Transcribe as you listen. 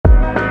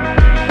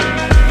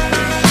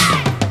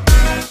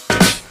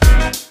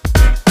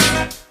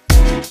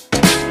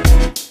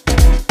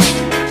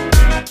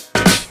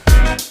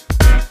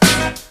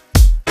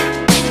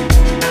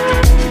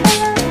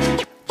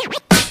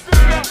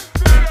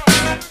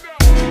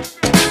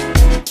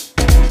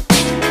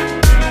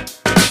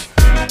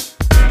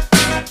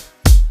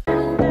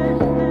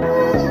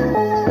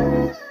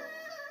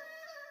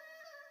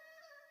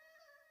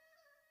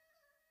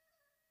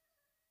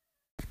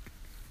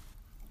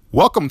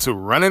Welcome to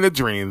Running the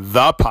Dream,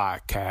 the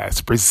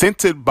podcast,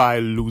 presented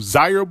by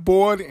Luzaire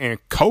Boyd and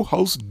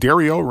co-host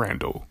Dario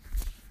Randall.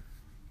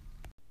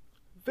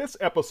 This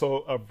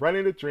episode of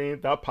Running the Dream,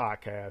 the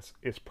podcast,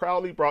 is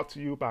proudly brought to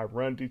you by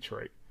Run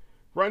Detroit.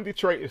 Run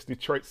Detroit is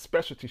Detroit's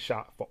specialty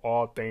shop for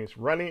all things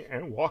running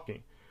and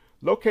walking.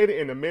 Located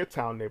in the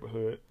Midtown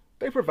neighborhood,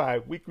 they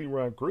provide weekly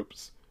run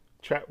groups,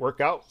 track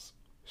workouts,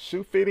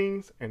 shoe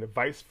fittings, and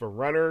advice for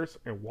runners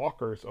and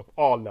walkers of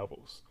all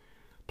levels.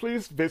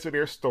 Please visit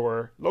their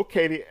store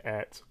located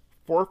at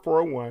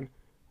 441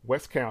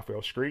 West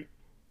Canfield Street,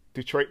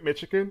 Detroit,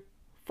 Michigan,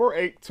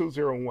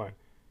 48201.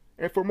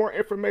 And for more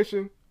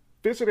information,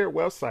 visit their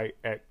website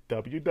at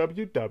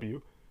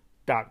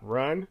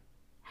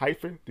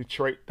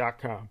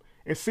www.run-detroit.com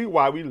and see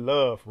why we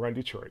love Run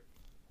Detroit.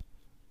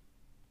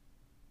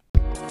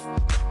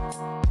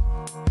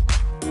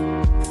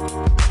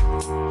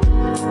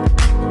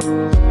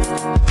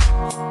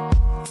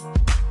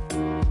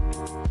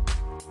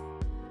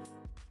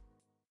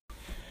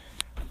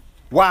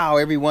 Wow,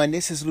 everyone,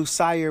 this is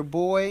Luzaire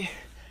Boyd,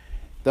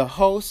 the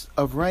host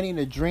of Running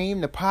the Dream,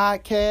 the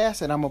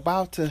podcast, and I'm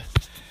about to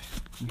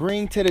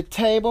bring to the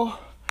table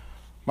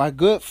my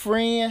good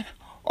friend,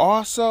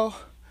 also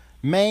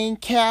main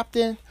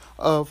captain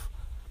of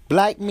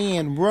Black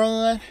Men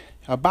Run,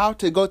 about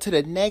to go to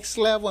the next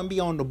level and be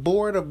on the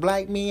board of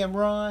Black Men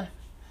Run.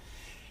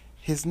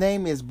 His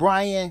name is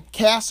Brian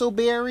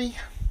Castleberry,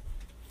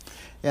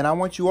 and I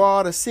want you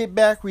all to sit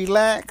back,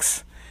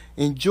 relax,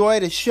 enjoy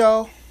the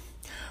show.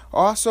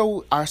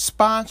 Also, our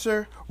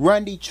sponsor,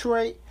 Run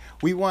Detroit.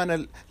 We want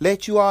to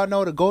let you all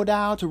know to go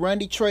down to Run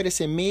Detroit. It's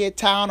in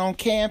Midtown on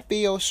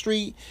Canfield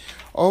Street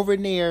over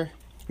near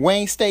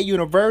Wayne State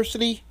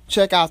University.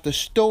 Check out the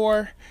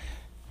store.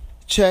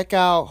 Check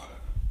out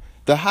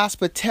the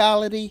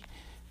hospitality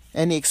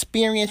and the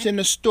experience in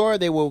the store.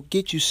 They will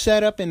get you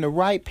set up in the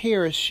right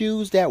pair of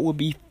shoes that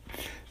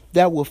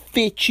will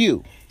fit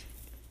you.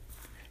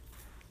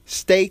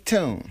 Stay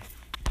tuned.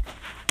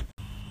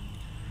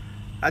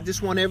 I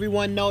just want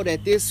everyone to know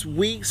that this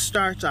week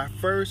starts our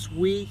first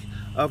week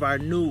of our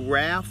new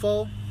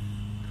raffle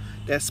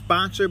that's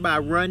sponsored by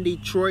Run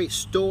Detroit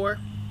store.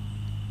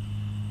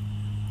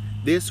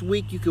 This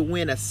week you can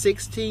win a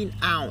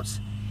 16-ounce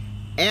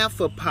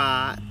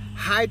Amphipod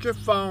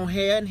hydrophone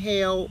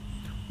handheld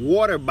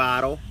water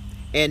bottle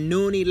and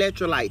Noon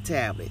electrolyte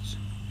tablets.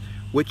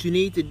 What you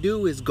need to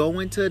do is go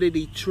into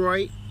the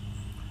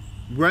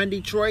Run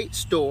Detroit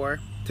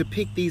store to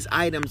pick these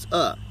items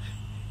up.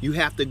 You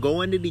have to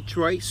go into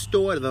Detroit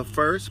store, the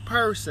first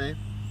person,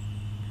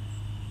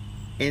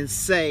 and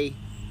say,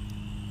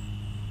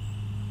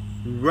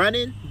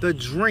 Running the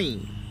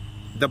Dream,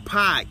 the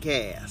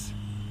podcast.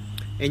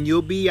 And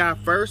you'll be our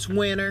first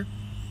winner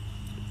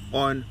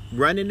on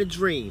Running the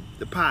Dream,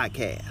 the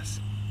podcast.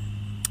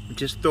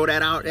 Just throw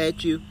that out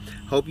at you.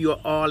 Hope you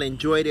all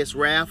enjoy this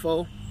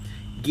raffle.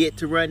 Get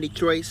to Run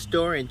Detroit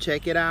store and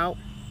check it out.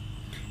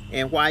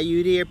 And while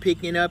you're there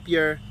picking up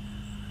your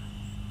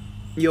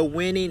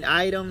winning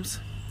items,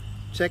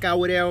 check out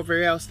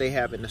whatever else they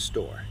have in the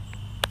store.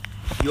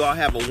 You all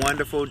have a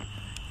wonderful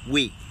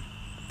week.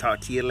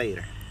 Talk to you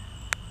later.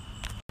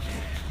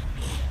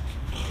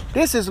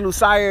 This is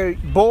Luzaire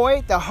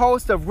Boyd, the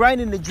host of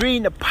Running the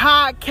Dream, the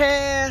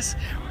podcast.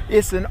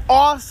 It's an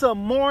awesome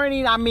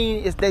morning. I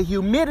mean, the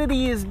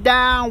humidity is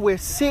down. We're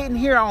sitting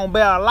here on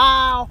Belle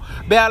Isle.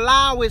 Belle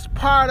Isle is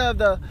part of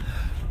the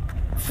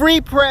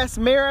Free Press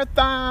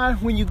Marathon.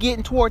 When you're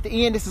getting toward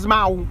the end, this is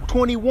mile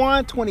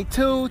 21,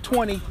 22,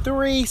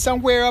 23,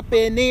 somewhere up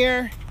in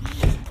there.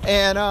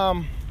 And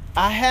I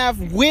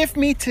have with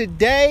me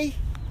today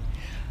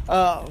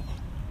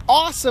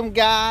awesome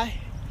guy.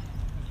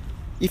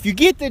 If you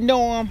get to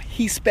know him,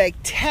 he's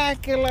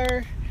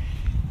spectacular.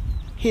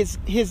 His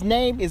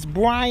name is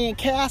Brian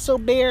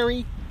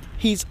Castleberry.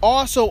 He's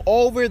also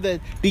over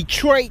the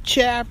Detroit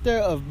chapter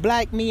of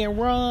Black Men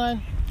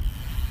Run.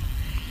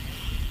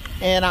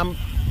 And I'm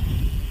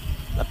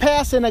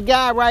passing a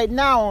guy right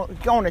now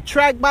on a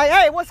track bike.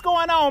 Hey, what's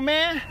going on,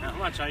 man? Not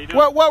much. How you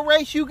doing? What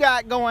race you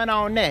got going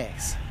on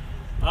next?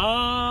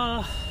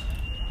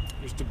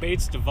 There's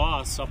Debates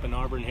DeVos up in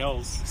Auburn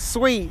Hills.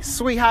 Sweet.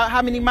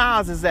 How many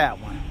miles is that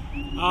one?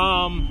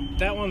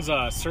 That one's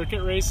a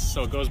circuit race,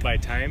 so it goes by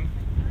time.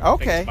 Okay. I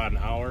think it's about an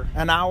hour.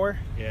 An hour?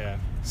 Yeah.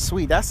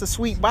 Sweet. That's a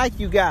sweet bike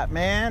you got,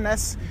 man.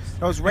 That's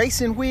those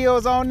racing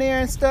wheels on there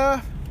and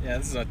stuff. Yeah,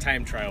 this is a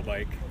time trial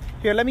bike.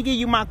 Here, let me give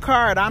you my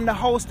card. I'm the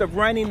host of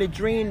Running the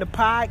Dream, the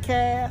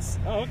podcast.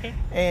 Oh, okay.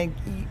 And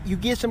you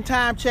get some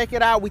time, check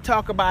it out. We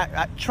talk about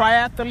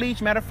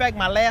triathletes. Matter of fact,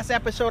 my last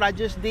episode I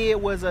just did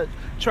was a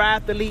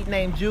triathlete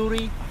named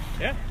Judy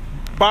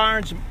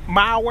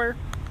Barnes-Maurer.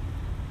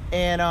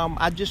 And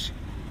I just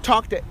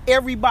talked to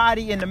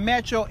everybody in the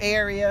metro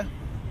area.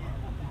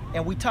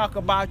 And we talk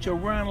about your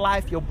run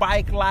life, your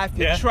bike life,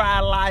 your tri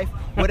life,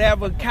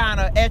 whatever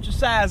kind of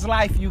exercise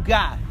life you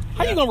got.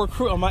 How you gonna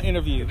recruit on my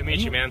interview? Good to meet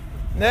you, man.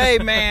 Hey,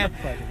 man.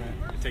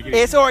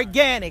 It's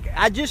organic.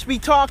 I just be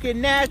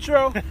talking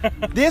natural.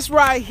 This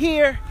right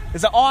here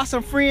is an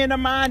awesome friend of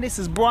mine. This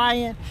is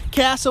Brian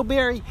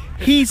Castleberry.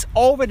 He's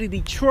over the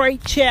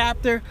Detroit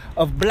chapter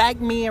of Black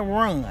Men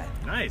Run.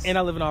 Nice. And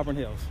I live in Auburn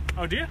Hills.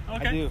 Oh, do you?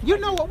 Okay. I do. You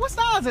know what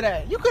size of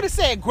that? You could have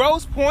said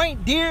Grosse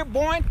Pointe,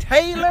 Dearborn,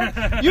 Taylor,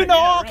 you know,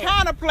 all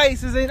kind of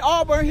places in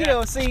Auburn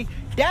Hills. See,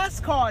 that's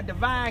called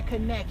divine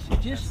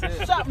connection. Just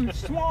something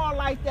small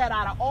like that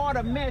out of all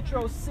the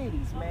metro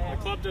cities, The man.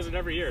 club does it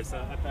every year. It's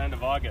at the end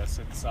of August.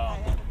 It's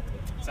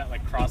at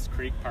like Cross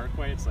Creek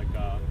Parkway. It's like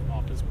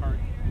office park.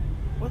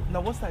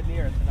 What's that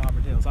near in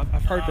Auburn Hills?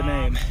 I've heard the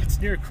name.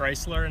 It's near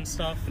Chrysler and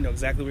stuff. I know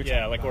exactly where you're Yeah,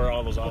 talking like about. where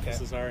all those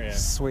offices are. Yeah.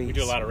 Sweet. We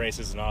do a lot of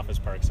races in office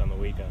parks on the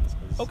weekends.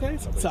 'Cause Okay,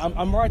 nobody's so in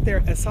I'm right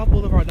there at South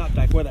Boulevard, not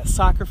back where that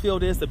soccer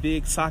field is, the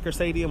big soccer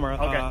stadium or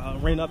Okay.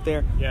 arena up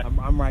there. Yeah.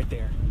 I'm right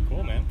there.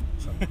 Cool, man.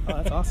 Oh,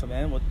 that's awesome,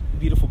 man. Well,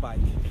 beautiful bike.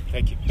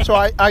 Thank you. So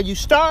are you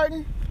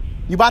starting?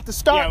 You about to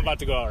start? Yeah, I'm about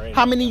to go out right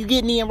How now. many you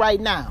getting in right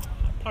now?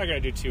 Probably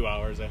gotta do 2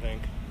 hours, I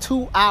think.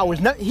 2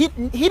 hours. No, he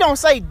don't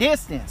say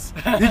distance.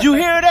 Did you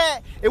hear that?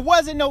 It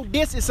wasn't no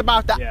distance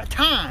about the Yeah.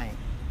 time.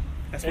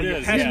 That's It what you're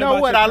is, passionate You know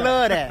about what? your I craft.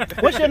 love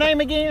that. What's your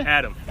name again?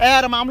 Adam.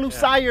 Adam. I'm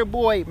Lucia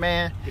Boyd,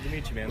 man. Good to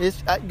meet you, man.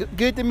 It's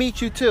good to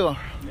meet you too.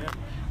 Yeah.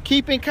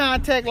 Keep in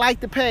contact, like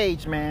the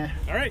page, man.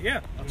 All right, yeah.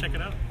 I'll check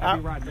it out. I'll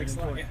be riding next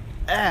door.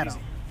 Adam,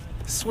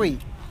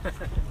 sweet.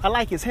 I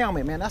like his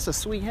helmet, man. That's a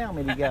sweet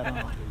helmet he got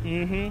on.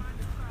 Mm-hmm.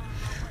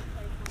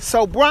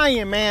 So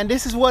Brian, man,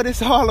 this is what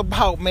it's all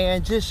about,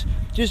 man. Just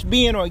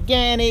being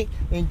organic,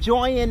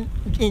 enjoying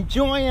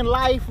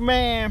life,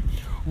 man.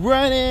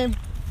 Running,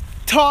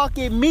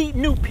 talking, meet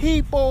new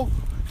people,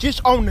 just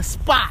on the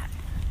spot.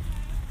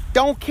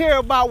 Don't care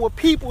about what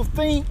people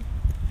think.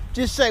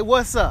 Just say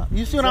what's up.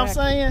 You see what I'm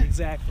saying?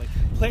 Exactly.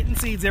 Planting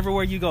seeds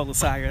everywhere you go,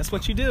 Lucia. That's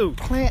what you do.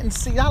 Planting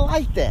seeds. I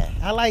like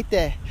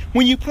that.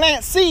 When you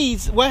plant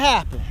seeds, what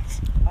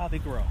happens? Oh, they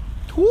grow.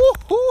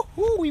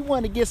 We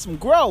want to get some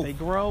growth. They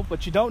grow,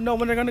 but you don't know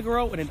when they're going to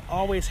grow, and it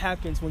always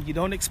happens when you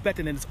don't expect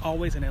it, and it's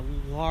always in a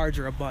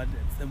larger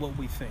abundance than what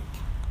we think.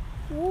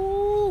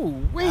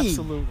 Ooh, wee.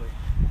 Absolutely.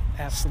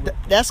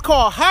 That's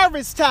called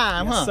harvest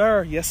time, Yes, huh?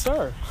 sir. Yes,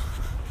 sir.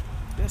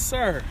 Yes,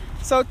 sir.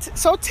 So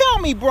tell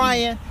me,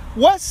 Brian,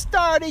 what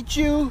started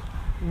you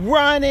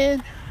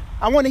running?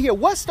 I want to hear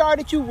what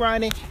started you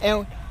running,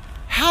 and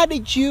how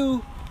did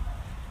you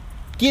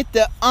get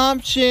the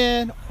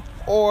umption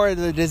or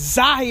the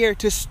desire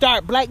to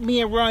start Black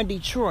Men Run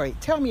Detroit?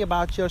 Tell me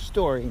about your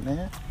story,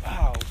 man.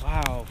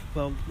 Wow.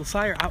 Well,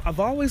 Lucia, I've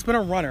always been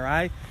a runner.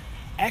 I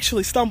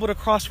actually stumbled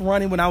across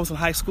running when I was in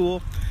high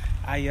school.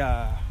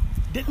 I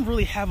didn't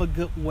really have a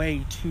good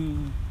way to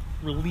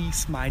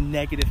release my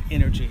negative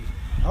energy.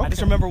 I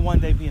just remember one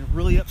day being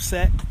really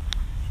upset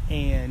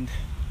and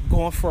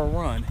going for a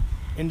run.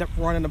 Ended up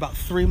running about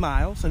 3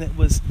 miles, and it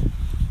was,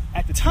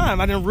 at the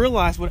time, I didn't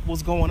realize what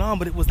was going on,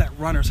 but it was that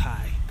runner's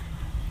high.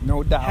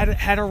 No doubt.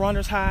 Had a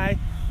runner's high,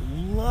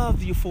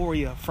 loved the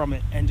euphoria from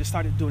it, and just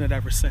started doing it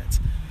ever since.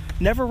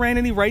 Never ran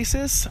any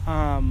races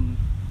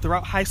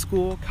throughout high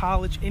school,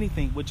 college,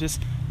 anything. Would just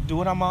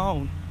do it on my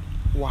own.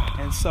 Wow.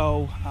 And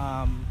so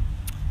a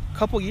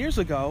couple years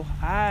ago,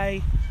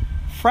 I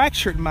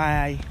fractured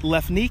my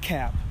left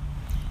kneecap.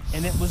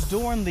 And it was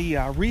during the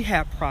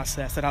rehab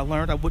process that I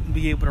learned I wouldn't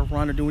be able to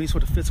run or do any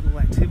sort of physical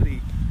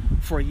activity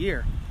for a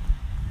year.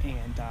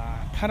 And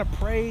kind of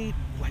prayed,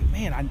 like,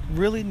 man, I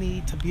really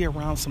need to be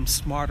around some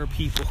smarter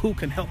people who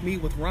can help me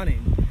with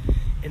running.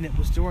 And it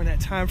was during that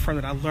time frame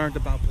that I learned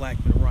about Black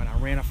Men Run. I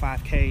ran a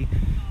 5K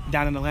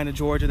down in Atlanta,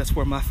 Georgia. That's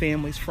where my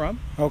family's from.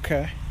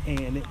 Okay.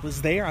 And it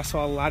was there I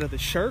saw a lot of the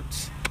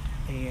shirts.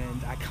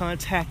 And I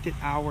contacted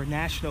our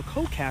national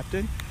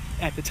co-captain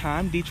at the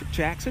time, Dietrich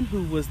Jackson,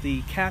 who was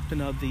the captain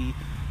of the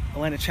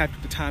Atlanta chapter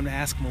at the time, to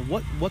ask him,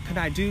 well, what can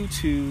I do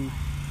to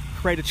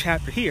create a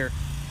chapter here?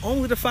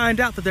 Only to find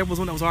out that there was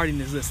one that was already in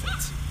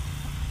existence.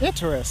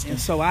 Interesting. And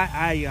so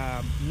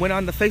I went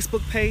on the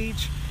Facebook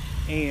page,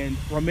 and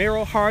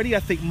Romero Hardy, I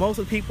think most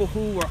of the people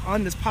who are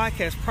on this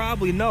podcast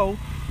probably know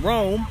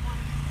Rome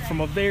from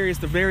the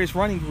various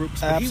running groups.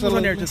 But he was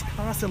on there just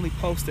constantly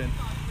posting.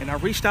 And I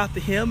reached out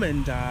to him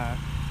and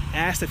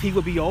asked if he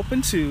would be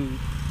open to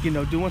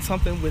doing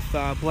something with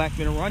Black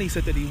Men Run. He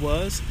said that he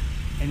was,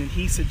 and then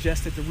he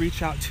suggested to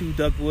reach out to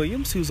Doug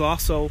Williams, who's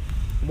also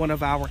one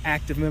of our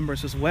active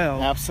members as well.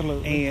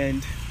 Absolutely.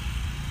 And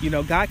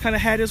God kind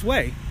of had his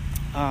way.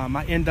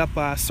 I ended up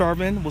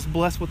was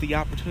blessed with the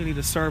opportunity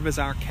to serve as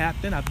our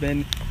captain. I've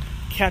been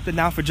captain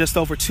now for just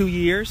over 2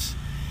 years,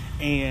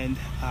 and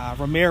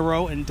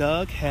Romero and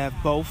Doug have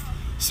both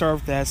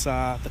served as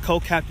the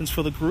co-captains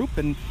for the group,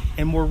 and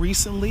more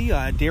recently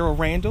Daryl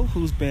Randall,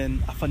 who's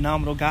been a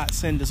phenomenal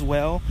godsend as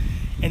well.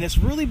 And it's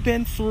really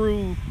been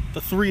through the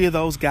three of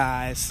those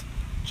guys,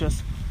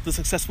 just the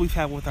success we've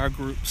had with our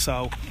group.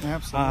 So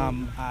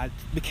absolutely. I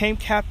became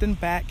captain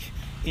back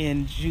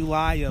in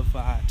July of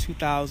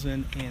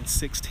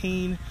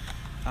 2016.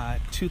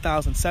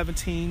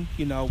 2017,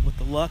 with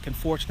the luck and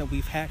fortune that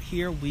we've had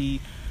here,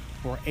 we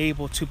were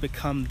able to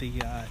become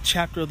the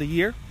chapter of the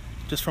year,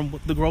 just from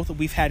the growth that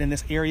we've had in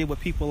this area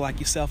with people like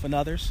yourself and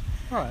others.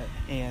 Right.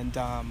 And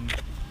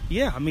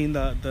Yeah, I mean,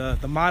 the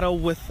motto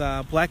with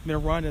Black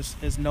Men Run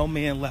is no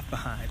man left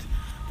behind.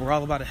 We're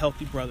all about a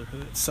healthy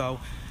brotherhood. So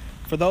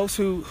for those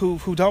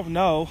who don't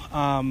know,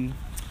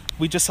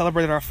 we just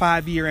celebrated our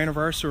 5-year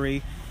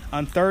anniversary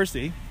on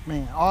Thursday.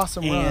 Man,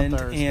 awesome run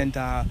Thursday. And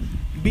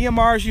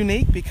BMR is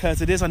unique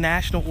because it is a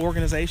national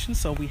organization,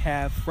 so we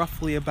have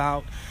roughly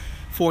about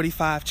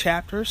 45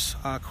 chapters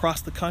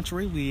across the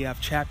country. We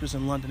have chapters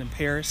in London and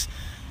Paris.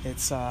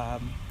 It's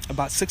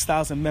about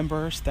 6,000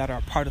 members that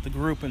are part of the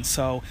group, and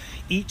so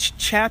each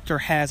chapter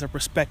has a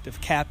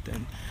respective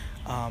captain,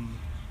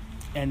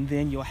 and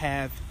then you'll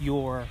have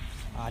your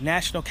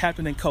national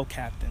captain and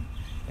co-captain.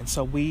 And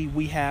so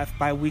we have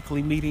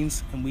bi-weekly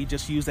meetings, and we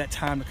just use that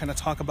time to kind of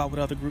talk about what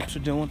other groups are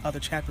doing, other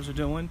chapters are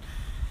doing.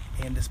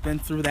 And it's been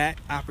through that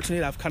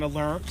opportunity I've kind of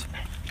learned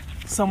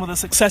some of the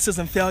successes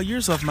and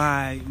failures of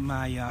my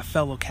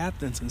fellow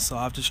captains, and so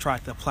I've just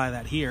tried to apply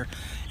that here.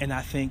 And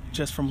I think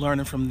just from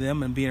learning from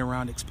them and being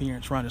around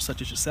experienced runners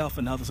such as yourself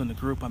and others in the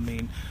group, I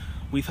mean,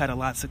 we've had a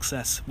lot of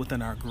success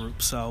within our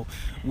group. So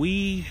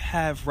we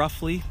have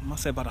roughly, I'll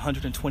say about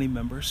 120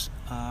 members.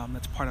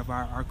 That's part of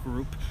our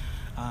group.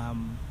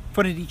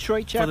 For the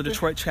Detroit chapter? For the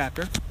Detroit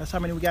chapter. That's how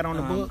many we got on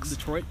the books?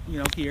 Detroit,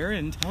 here,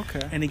 and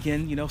okay. And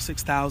again,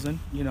 6,000,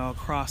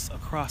 across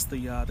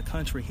the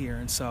country here.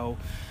 And so,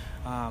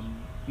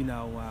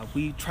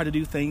 we try to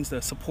do things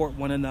to support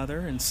one another.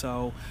 And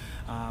so,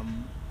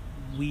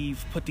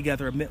 we've put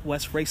together a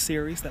Midwest race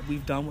series that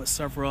we've done with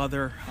several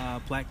other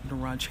Black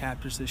Men Run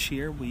chapters this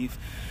year. We've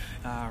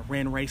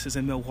ran races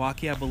in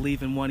Milwaukee. I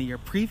believe in one of your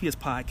previous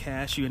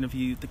podcasts, you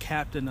interviewed the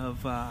captain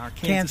of our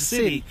Kansas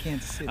City.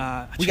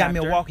 We got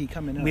Milwaukee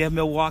coming up. We have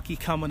Milwaukee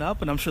coming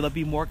up, and I'm sure there'll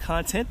be more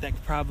content that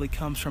probably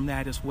comes from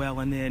that as well.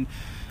 And then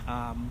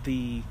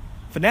the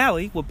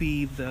finale will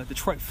be the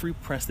Detroit Free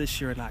Press this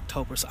year in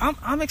October. So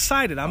I'm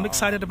excited. I'm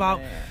excited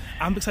about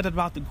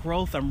the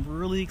growth. I'm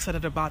really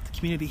excited about the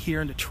community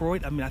here in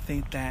Detroit. I mean, I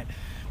think that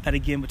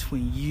again,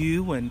 between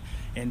you and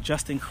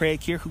Justin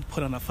Craig here, who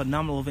put on a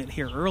phenomenal event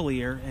here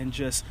earlier, and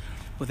just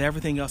with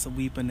everything else that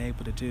we've been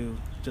able to do,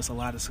 just a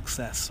lot of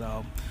success.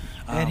 So,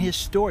 and his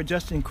store,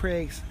 Justin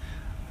Craig's,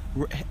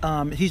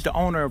 he's the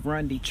owner of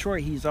Run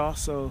Detroit. He's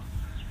also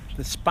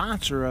the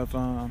sponsor of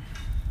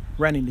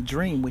Running the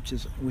Dream, which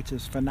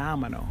is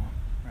phenomenal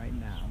right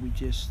now. He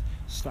just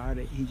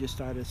started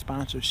a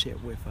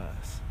sponsorship with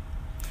us.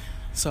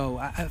 So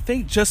I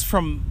think just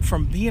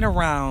from being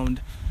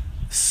around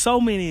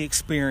so many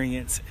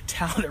experienced,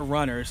 talented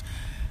runners,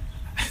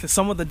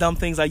 some of the dumb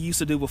things I used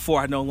to do before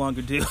I no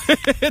longer do.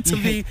 to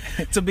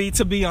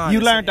be honest, you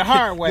learned the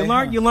hard way.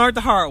 You learned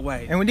the hard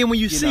way. And then when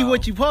you see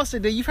what you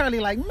posted, you probably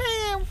like,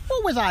 man,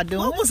 what was I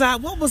doing?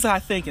 What was I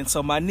thinking?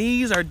 So my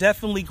knees are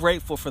definitely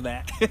grateful for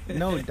that.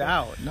 No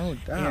doubt.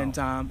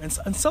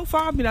 And so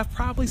far, I mean, I've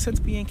probably, since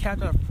being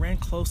captain, I've ran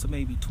close to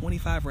maybe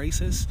 25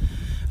 races,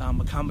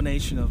 a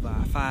combination of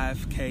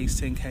 5Ks,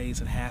 10Ks,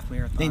 and half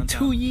marathons. In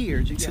 2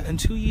 years. In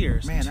 2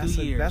 years. Man,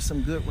 that's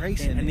some good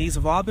racing. And these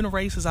have all been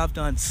races I've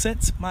done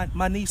since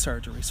my knee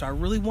surgery. So I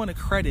really want to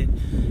credit,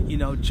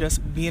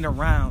 just being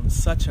around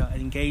such an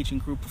engaging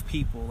group of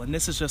people. And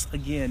this is just,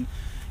 again,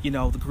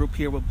 the group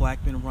here with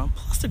Black Men Run,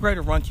 plus the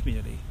greater run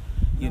community,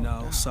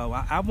 So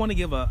I want to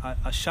give a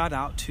shout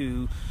out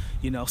to,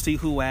 Steve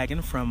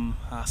Huwagen from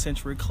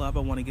Century Club. I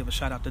want to give a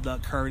shout out to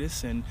Doug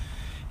Curtis and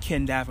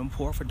Ken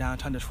Davenport for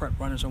Downtown Detroit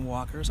Runners and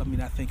Walkers. I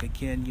mean, I think,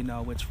 again,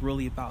 it's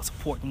really about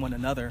supporting one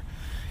another,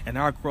 and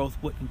our growth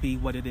wouldn't be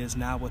what it is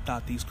now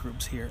without these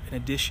groups here, in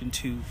addition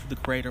to the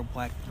greater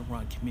Black Men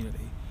Run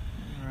community.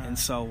 Right. And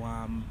so, if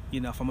I'm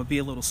going to be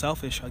a little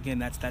selfish, again,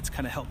 that's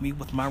kind of helped me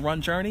with my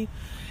run journey,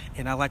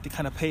 and I like to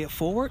kind of pay it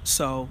forward.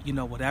 So,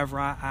 whatever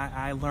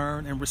I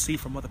learn and receive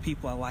from other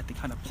people, I like to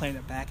kind of plant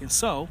it back and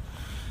sow,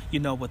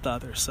 with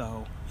others.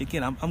 So,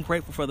 again, I'm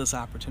grateful for this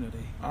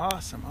opportunity.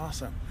 Awesome.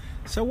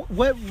 So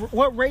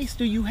what race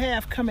do you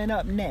have coming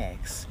up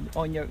next?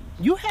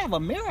 You have a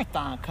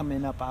marathon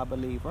coming up, I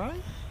believe, right?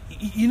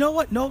 You know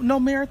what? No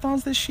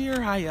marathons this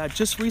year. I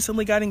just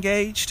recently got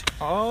engaged.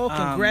 Oh,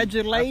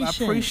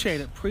 congratulations! I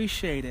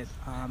appreciate it.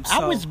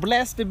 I was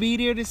blessed to be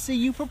there to see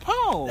you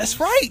propose. That's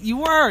right. You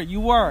were.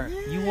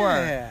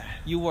 Yeah.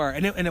 You were.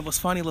 And it was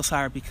funny,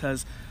 Lasire,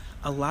 because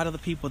a lot of the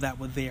people that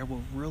were there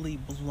were really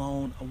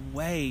blown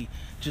away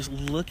just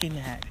looking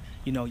at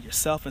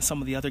yourself and some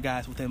of the other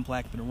guys within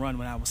Black Men Run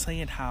when I was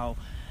saying how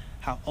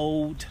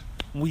old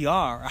we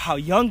are, or how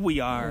young we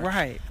are.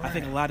 Right. I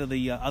think a lot of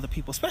the other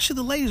people, especially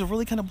the ladies, are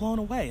really kind of blown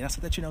away. And I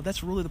said that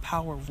that's really the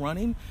power of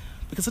running,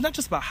 because it's not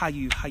just about how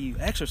you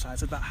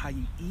exercise, it's about how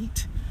you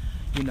eat,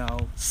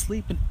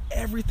 sleep, and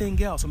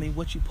everything else. I mean,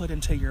 what you put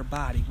into your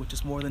body, which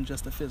is more than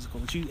just the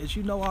physical, as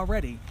you know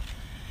already.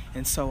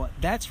 And so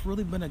that's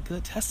really been a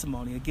good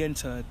testimony again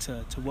to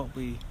what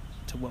we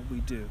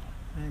do.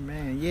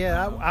 Amen.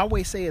 Yeah, I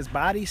always say it's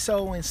body,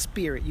 soul, and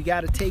spirit. You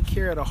got to take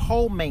care of the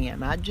whole man,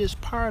 not just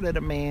part of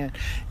the man.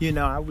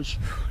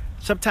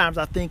 Sometimes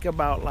I think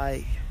about,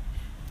 like,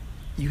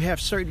 you have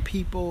certain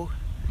people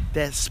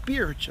that's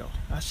spiritual.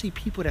 I see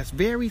people that's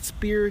very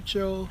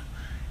spiritual,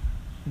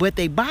 but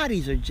their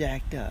bodies are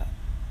jacked up.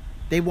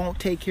 they won't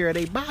take care of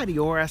their body.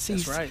 Or I see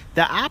That's right.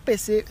 the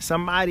opposite,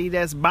 somebody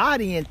that's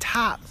body in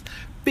top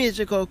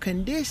physical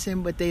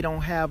condition, but they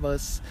don't have a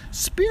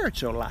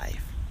spiritual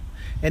life.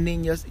 And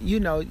then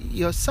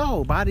your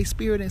soul, body,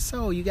 spirit, and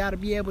soul, you got to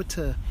be able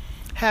to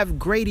have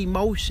great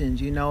emotions,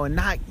 and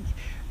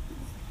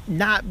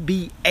not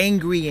be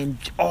angry and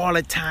all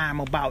the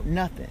time about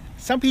nothing.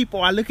 Some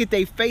people, I look at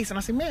their face and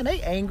I say, man,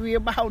 they angry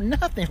about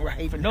nothing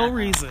right For now. no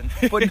reason.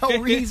 For no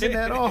reason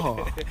at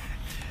all.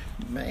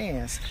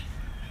 Man.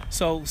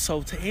 So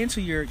to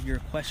answer your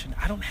question,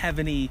 I don't have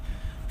any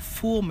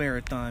full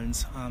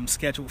marathons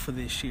scheduled for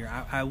this year.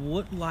 I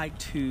would like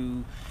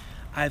to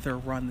either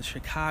run the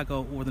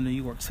Chicago or the New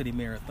York City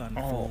Marathon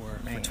for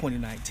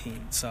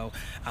 2019. So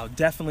I'll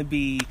definitely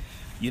be,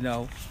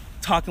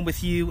 talking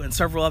with you and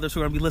several others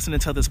who are going to be listening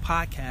to this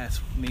podcast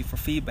with me for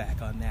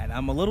feedback on that.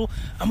 I'm a little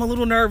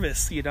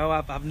nervous.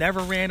 I've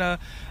never ran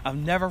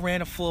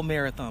a full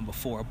marathon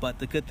before, but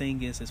the good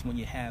thing is when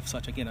you have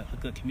such a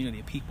good community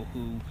of people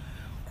who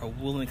are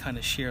willing to kind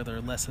of share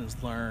their lessons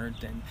learned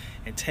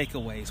and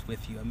takeaways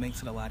with you, it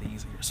makes it a lot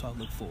easier. So I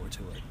look forward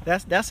to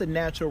it. That's a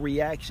natural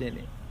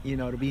reaction,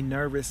 to be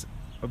nervous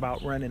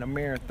about running a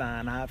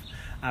marathon.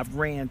 I've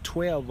ran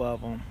 12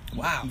 of them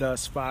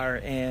thus far,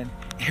 and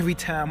every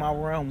time I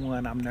run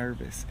one, I'm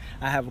nervous.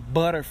 I have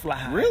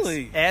butterflies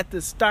really at the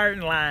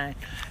starting line.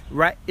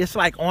 Right, it's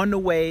like on the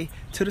way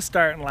to the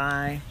starting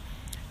line.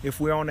 If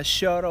we're on a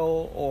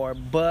shuttle or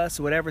bus,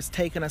 whatever's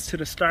taking us to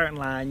the starting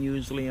line,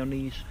 usually on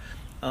these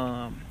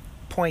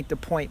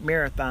point-to-point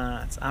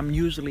marathons, I'm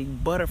usually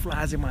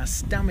butterflies in my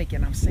stomach,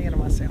 and I'm saying to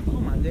myself, oh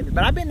my goodness.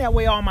 But I've been that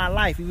way all my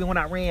life. Even when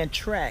I ran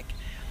track,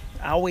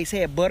 I always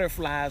had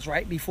butterflies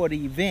right before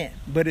the event.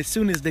 But as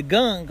soon as the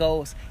gun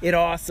goes, it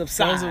all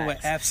subsides.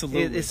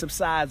 Absolutely. It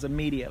subsides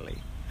immediately.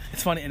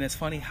 It's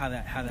funny how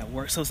that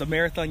works. So is a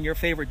marathon your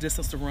favorite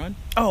distance to run?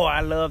 Oh, I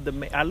love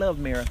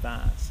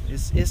marathons.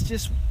 It's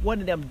just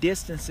one of them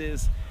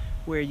distances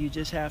where you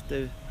just have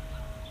to.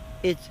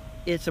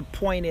 It's a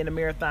point in a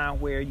marathon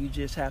where you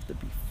just have to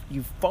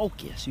you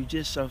focus. You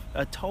just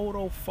a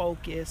total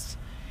focus,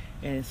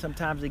 and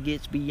sometimes it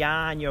gets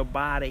beyond your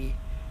body,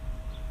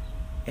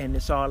 and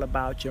it's all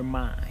about your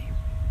mind.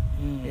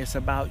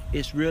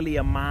 It's really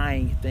a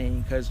mind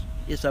thing, because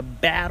it's a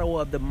battle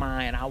of the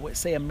mind. I would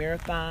say a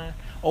marathon,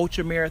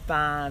 ultra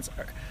marathons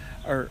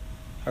are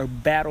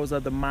battles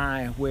of the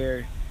mind,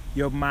 where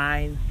your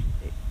mind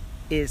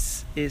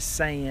is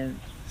saying,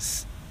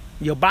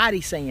 your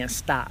body's saying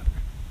stop,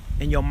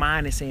 and your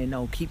mind is saying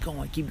no, keep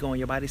going.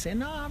 Your body's saying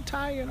no, I'm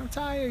tired.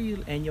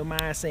 And your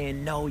mind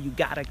saying no, you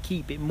gotta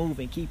keep it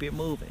moving.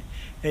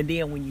 And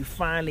then when you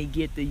finally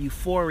get the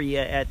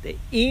euphoria at the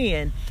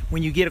end,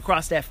 when you get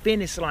across that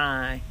finish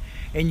line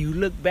and you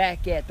look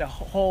back at the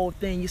whole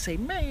thing, you say,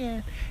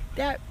 man,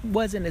 that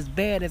wasn't as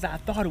bad as I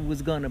thought it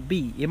was gonna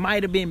be. It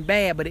might have been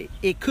bad, but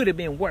it could have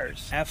been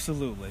worse.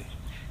 Absolutely.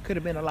 Could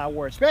have been a lot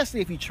worse,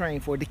 especially if you train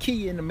for it. The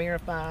key in the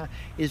marathon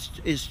is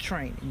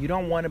training. You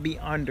don't want to be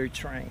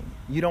undertrained.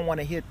 You don't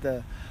want to hit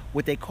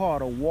what they call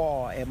the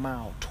wall at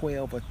mile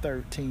 12 or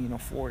 13 or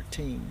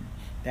 14.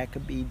 That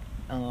could be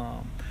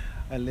a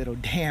little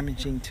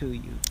damaging to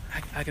you.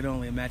 I can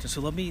only imagine.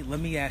 So let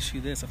me ask you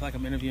this. I feel like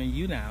I'm interviewing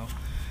you now.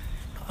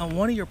 On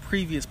one of your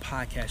previous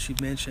podcasts, you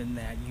mentioned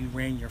that you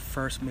ran your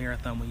first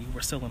marathon when you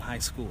were still in high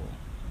school.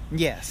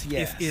 Yes.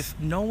 If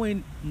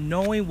knowing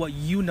what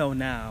you know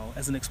now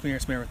as an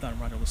experienced marathon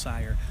runner,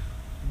 LaSire,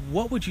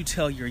 what would you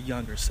tell your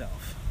younger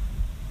self?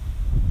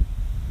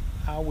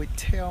 I would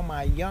tell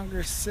my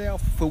younger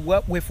self,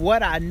 with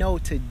what I know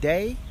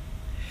today,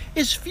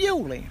 is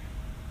fueling.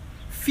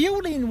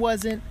 Fueling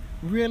wasn't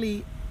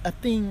really a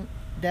thing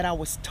that I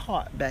was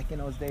taught back in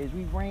those days.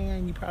 We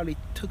ran, you probably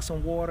took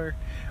some water,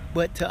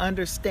 but to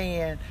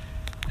understand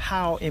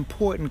how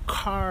important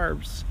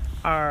carbs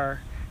are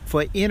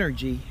for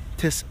energy,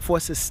 for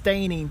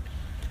sustaining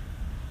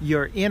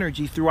your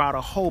energy throughout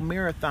a whole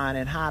marathon,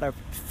 and how to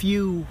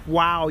fuel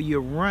while you're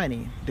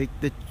running.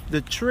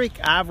 The trick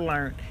I've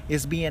learned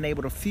is being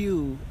able to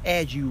fuel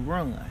as you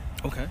run.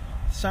 Okay.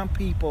 Some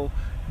people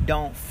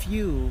don't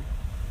fuel,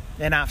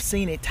 and I've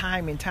seen it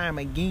time and time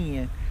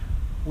again,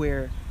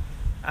 where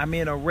I'm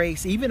in a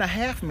race, even a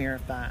half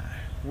marathon,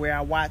 where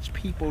I watch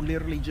people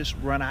literally just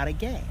run out of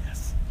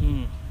gas.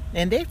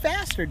 And they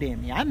faster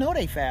than me. I know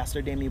they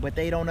faster than me, but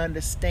they don't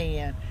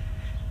understand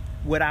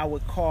what I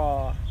would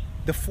call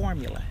the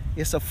formula.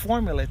 It's a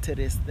formula to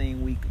this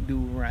thing we do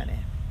running.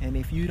 And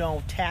if you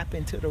don't tap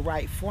into the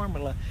right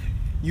formula,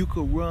 you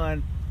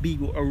could be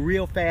a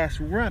real fast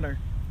runner.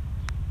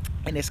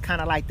 And it's kind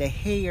of like the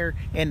hare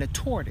and the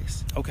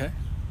tortoise. Okay.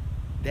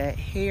 That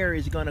hare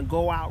is going to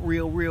go out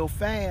real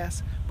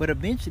fast, but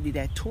eventually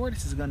that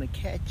tortoise is going to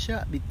catch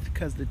up,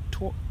 because the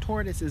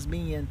tortoise is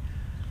being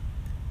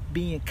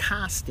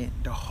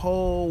constant the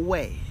whole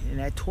way. And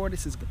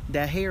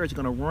that hare is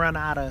going to run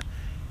out of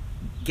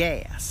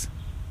gas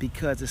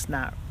because it's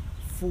not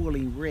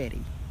fully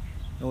ready,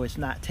 or it's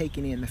not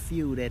taking in the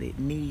fuel that it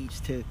needs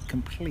to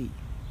complete.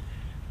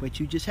 But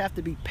you just have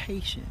to be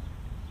patient.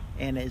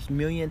 And as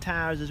million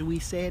times as we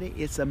said it,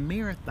 it's a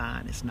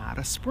marathon, it's not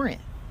a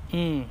sprint.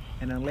 And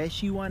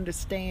unless you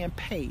understand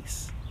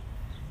pace,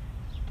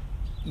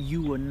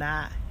 you will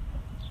not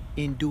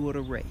endure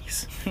the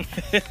race.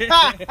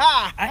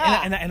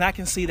 And I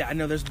can see that. I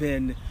know there's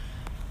been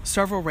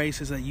several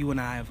races that you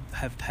and I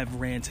have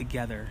ran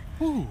together.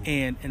 Ooh.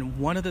 And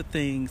one of the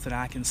things that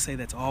I can say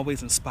that's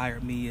always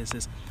inspired me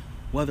is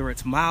whether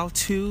it's mile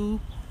 2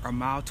 or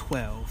mile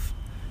 12,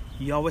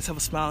 you always have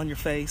a smile on your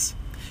face.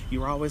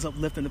 You're always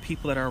uplifting the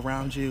people that are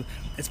around you.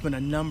 It's been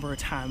a number of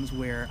times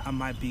where I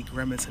might be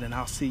grimacing and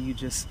I'll see you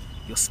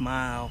you'll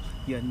smile,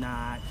 you'll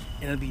nod,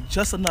 and it'll be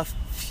just enough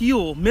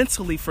fuel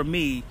mentally for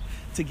me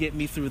to get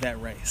me through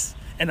that race.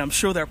 And I'm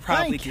sure there are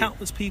probably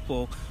countless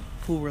people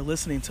who were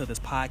listening to this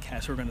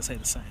podcast who are going to say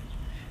the same.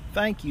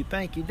 Thank you.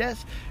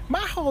 That's my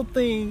whole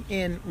thing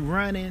in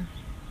running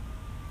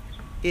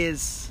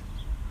is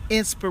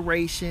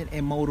inspiration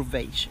and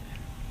motivation.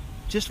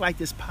 Just like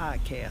this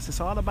podcast, it's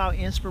all about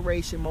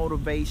inspiration,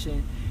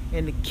 motivation,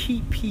 and to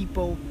keep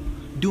people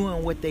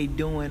doing what they're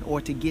doing or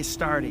to get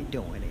started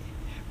doing it.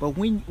 But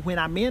when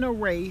I'm in a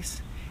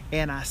race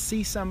and I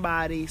see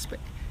somebody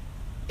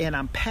and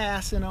I'm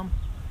passing them,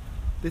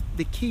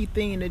 the key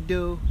thing to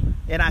do,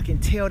 and I can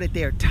tell that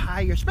they're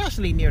tired,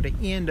 especially near the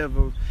end of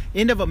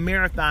a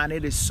marathon.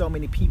 It is so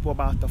many people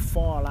about to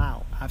fall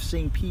out. I've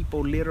seen people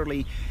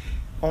literally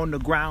on the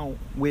ground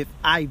with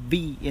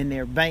IV in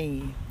their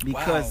vein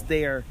because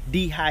they're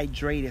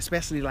dehydrated,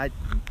 especially like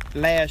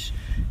last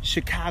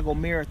Chicago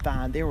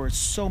Marathon. There were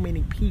so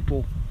many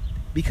people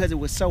because it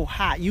was so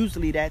hot.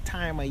 Usually that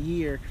time of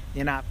year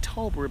in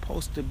October, it's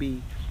supposed to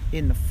be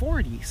in the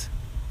 40s,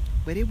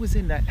 but it was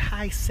in the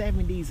high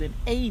 70s and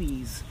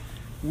 80s,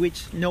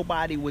 which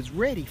nobody was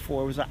ready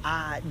for. It was an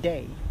odd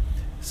day.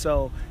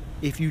 So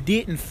if you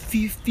didn't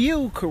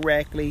fuel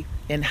correctly,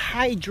 and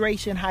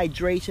hydration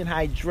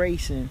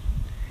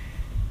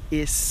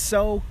is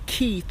so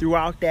key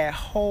throughout that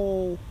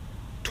whole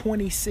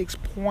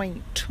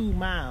 26.2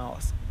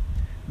 miles,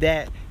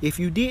 that if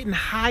you didn't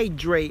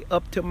hydrate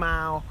up to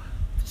mile,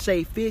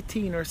 say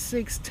 15 or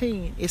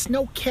 16, it's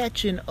no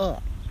catching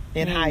up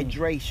in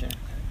hydration.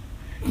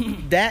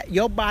 That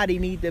your body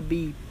need to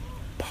be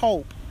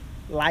pulped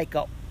like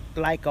a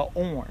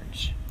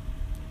orange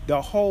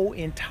the whole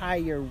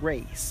entire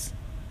race.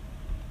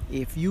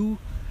 If you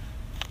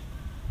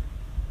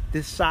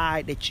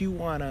decide that you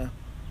want to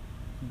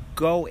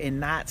go and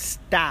not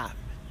stop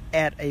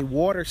at a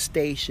water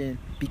station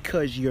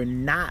because you're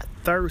not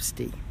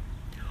thirsty,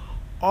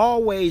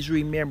 always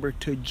remember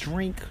to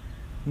drink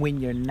when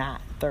you're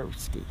not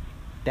thirsty.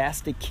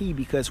 That's the key,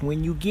 because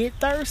when you get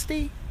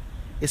thirsty,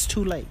 it's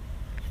too late.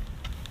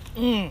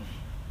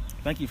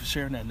 Thank you for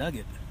sharing that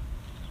nugget.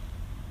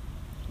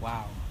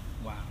 Wow.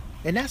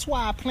 And that's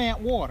why I plant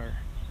water.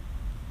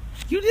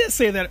 You did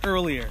say that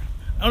earlier.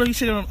 I don't know if you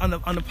said it on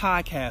the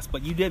podcast,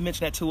 but you did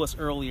mention that to us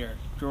earlier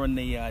during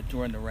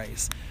the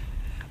race.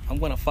 I'm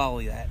going to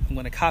follow that. I'm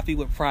going to copy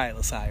with pride,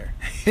 LaSire.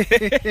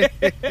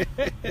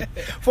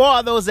 For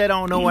all those that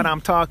don't know what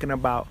I'm talking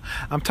about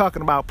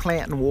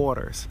planting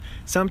waters.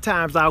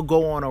 Sometimes I'll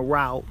go on a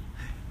route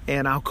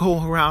and I'll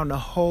go around the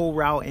whole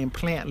route and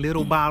plant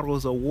little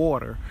bottles of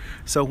water.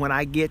 So when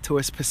I get to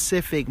a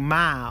specific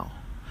mile,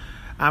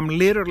 I'm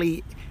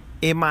literally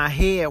in my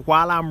head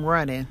while I'm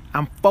running,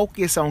 I'm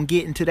focused on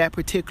getting to that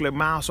particular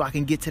mile so I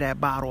can get to that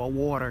bottle of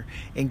water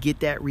and get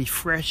that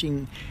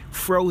refreshing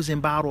frozen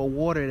bottle of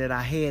water that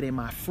I had in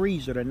my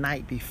freezer the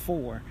night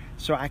before,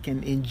 so I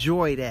can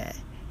enjoy that.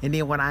 And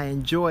then when I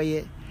enjoy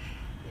it,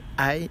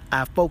 I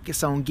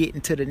focus on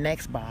getting to the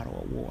next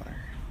bottle of water.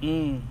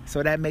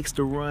 So that makes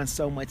the run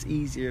so much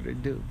easier to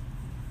do.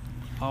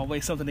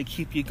 Always something to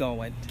keep you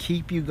going.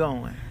 Keep you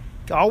going.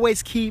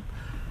 Always keep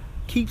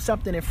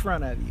something in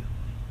front of you.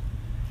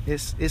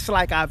 It's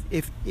like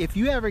if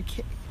you ever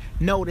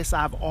notice,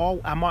 I'm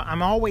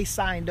always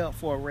signed up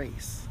for a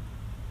race.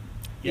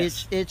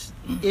 Yes.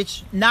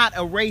 It's not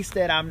a race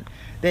that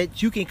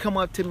you can come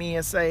up to me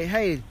and say,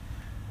 "Hey,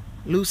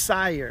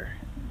 LaSire,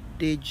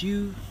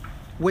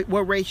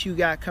 what race you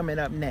got coming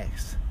up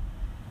next?"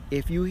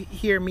 If you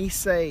hear me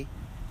say,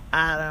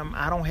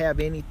 I don't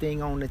have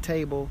anything on the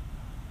table,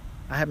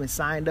 I haven't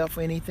signed up for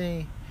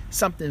anything,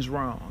 something's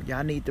wrong.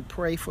 Y'all need to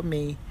pray for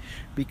me,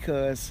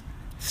 because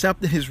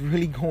something is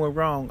really going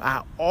wrong.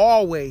 I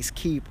always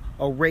keep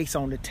a race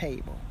on the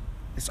table.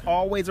 It's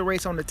always a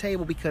race on the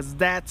table, because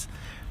that's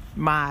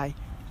my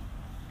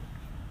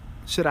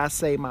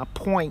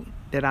point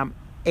that I'm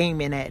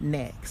aiming at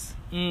next.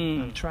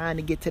 I'm trying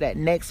to get to that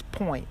next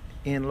point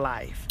in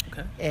life.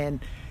 Okay. And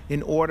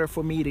in order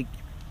for me to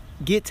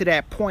get to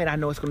that point, I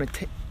know it's going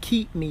to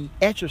keep me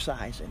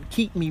exercising,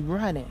 keep me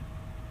running.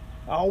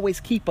 I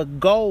always keep a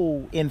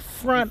goal in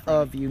front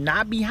of you,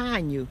 not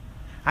behind you.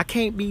 I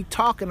can't be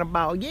talking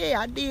about,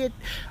 I did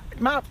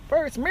my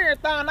first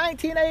marathon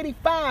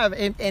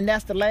 1985, and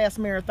that's the last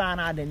marathon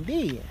I done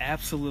did.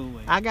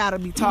 Absolutely. I got to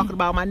be talking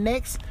about my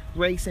next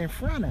race in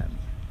front of me.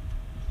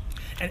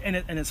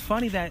 And it's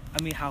funny that,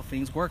 how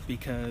things work,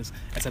 because,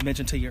 as I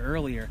mentioned to you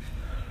earlier,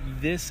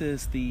 this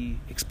is the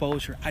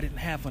exposure I didn't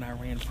have when I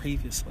ran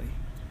previously.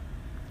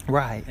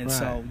 Right. And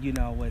so, you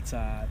know, it's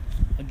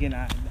again,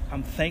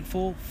 I'm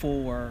thankful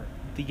for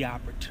the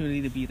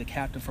opportunity to be the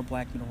captain for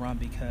Black Men Who Run,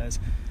 because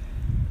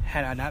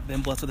had I not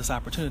been blessed with this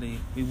opportunity,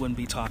 we wouldn't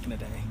be talking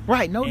today.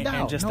 Right, no doubt.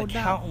 And just no the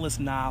doubt. countless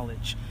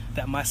knowledge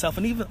that myself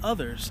and even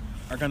others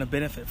are going to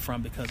benefit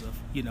from because of,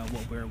 you know,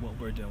 what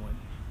we're doing.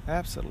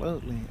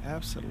 Absolutely,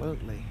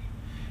 absolutely.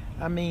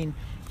 I mean,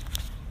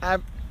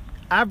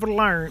 I've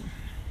learned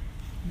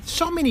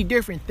so many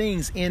different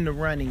things in the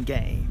running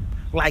game,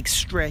 like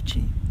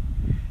stretching.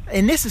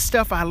 And this is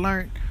stuff I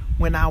learned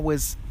when I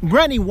was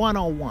running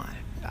 101.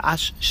 I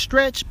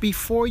stretch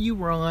before you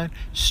run,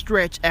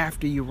 stretch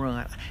after you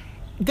run.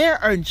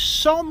 There are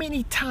so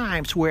many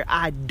times where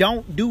I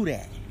don't do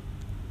that.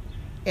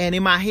 And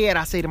in my head,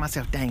 I say to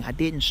myself, dang, I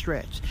didn't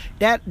stretch.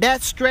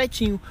 That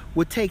stretching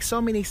would take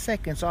so many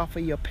seconds off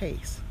of your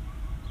pace,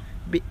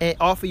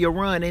 off of your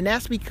run. And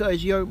that's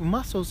because your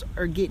muscles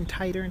are getting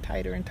tighter and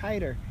tighter and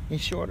tighter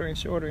and shorter and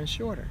shorter and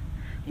shorter.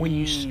 When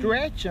you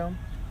stretch them,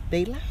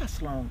 they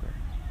last longer.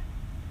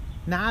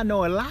 Now, I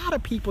know a lot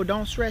of people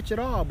don't stretch at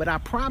all, but I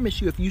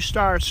promise you, if you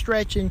start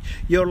stretching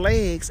your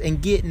legs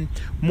and getting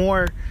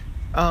more,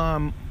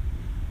 being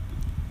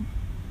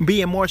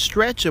more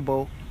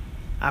stretchable,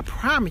 I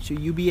promise you,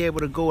 you'll be able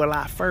to go a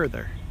lot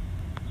further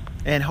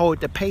and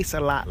hold the pace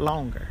a lot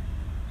longer.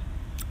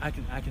 I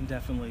can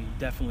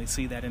definitely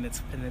see that, and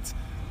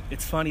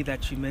it's funny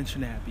that you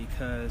mention that,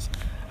 because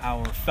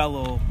our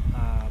fellow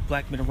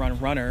Black Men Who Run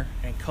runner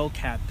and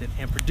co-captain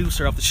and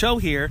producer of the show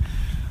here,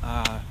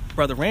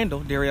 Brother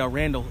Randall, Dariel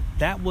Randall,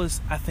 that was,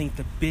 I think,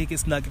 the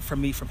biggest nugget for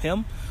me from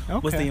him,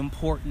 was the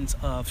importance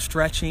of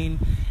stretching,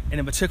 and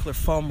in particular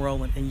foam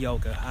rolling and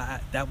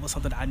yoga. That was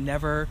something I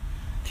never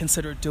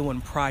considered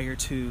doing prior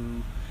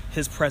to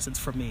his presence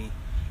for me.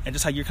 And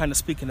just how you're kind of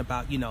speaking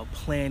about, you know,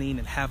 planning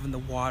and having the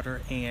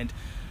water, and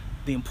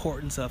the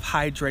importance of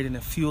hydrating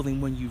and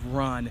fueling when you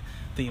run,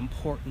 the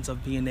importance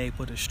of being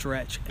able to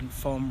stretch and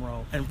foam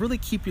roll and really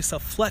keep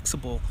yourself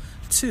flexible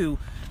too,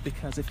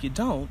 because if you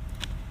don't,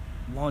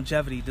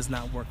 longevity does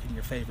not work in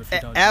your favor if you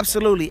don't.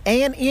 Absolutely.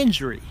 And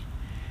injury.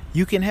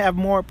 You can have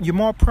you're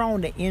more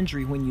prone to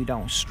injury when you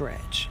don't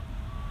stretch.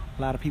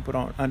 A lot of people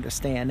don't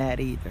understand that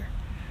either.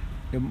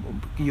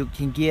 You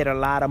can get a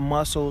lot of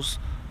muscles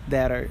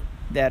that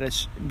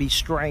be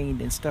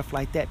strained and stuff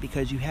like that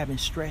because you haven't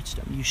stretched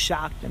them. You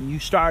shocked them. You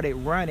started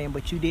running,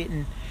 but you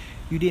didn't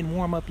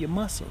warm up your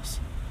muscles.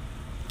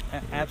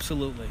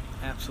 Absolutely.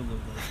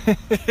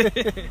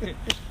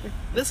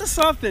 This is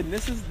something.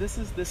 This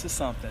is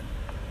something.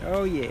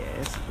 Oh yeah,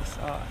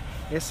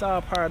 it's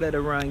all part of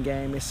the run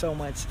game. It's so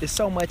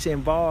much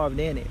involved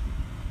in it.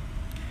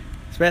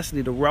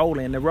 Especially the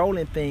rolling. The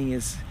rolling thing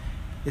is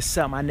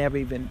something I never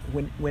even,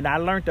 when I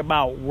learned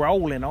about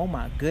rolling, oh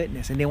my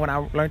goodness. And then when I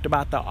learned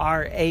about the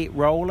R8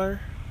 roller,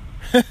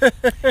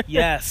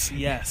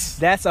 yes,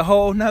 that's a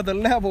whole nother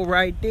level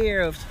right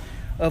there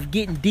of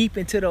getting deep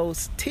into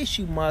those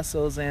tissue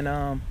muscles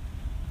and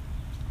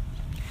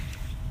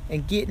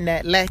getting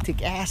that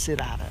lactic acid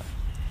out of it.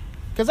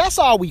 Because that's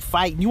all we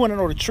fight. You want to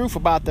know the truth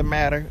about the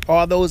matter,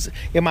 all those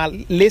in my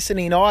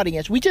listening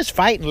audience, we just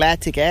fighting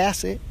lactic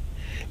acid.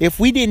 If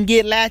we didn't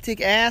get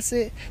lactic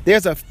acid,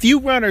 there's a few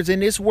runners in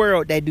this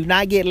world that do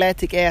not get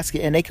lactic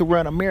acid, and they can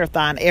run a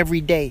marathon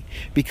every day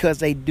because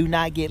they do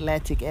not get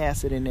lactic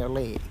acid in their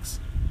legs.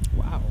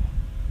 Wow.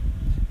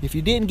 If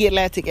you didn't get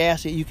lactic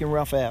acid, you can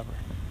run forever.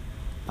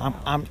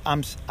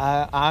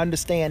 I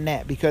understand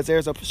that, because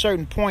there's a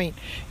certain point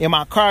in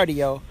my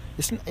cardio.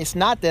 It's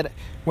not that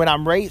when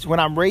I'm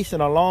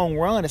racing a long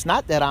run, it's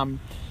not that I'm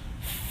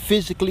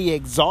physically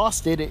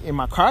exhausted in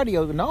my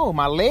cardio. No,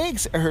 my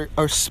legs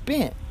are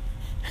spent.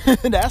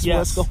 That's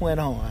what's going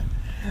on.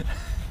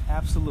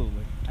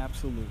 Absolutely.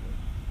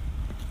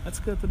 That's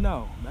good to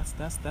know.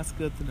 That's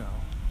good to know.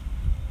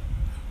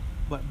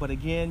 But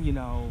again, you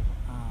know,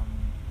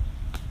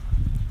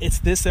 it's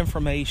this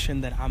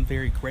information that I'm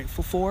very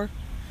grateful for.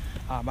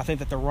 I think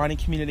that the running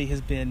community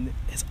has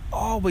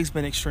always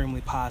been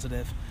extremely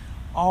positive,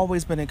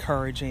 always been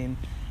encouraging,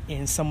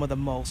 and some of the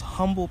most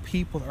humble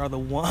people are the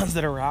ones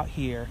that are out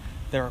here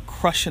that are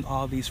crushing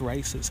all these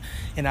races.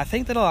 And I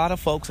think that a lot of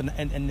folks,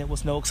 and it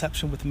was no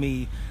exception with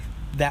me,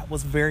 that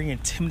was very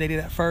intimidated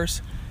at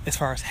first as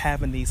far as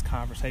having these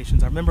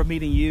conversations. I remember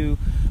meeting you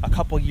a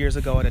couple years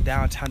ago at a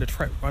downtown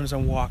Detroit Runners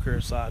and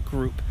Walkers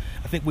group.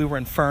 I think we were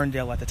in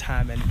Ferndale at the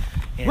time, and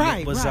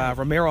it was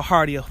Romero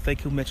Hardy, I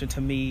think, who mentioned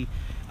to me,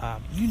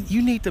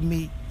 you need to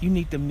meet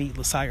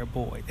LaSire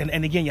Boyd.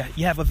 And again,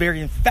 you have a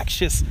very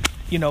infectious,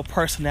 you know,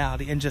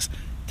 personality and just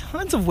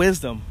tons of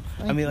wisdom.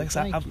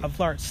 I've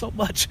learned so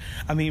much,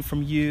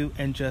 from you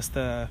and just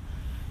the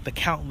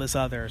countless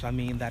others,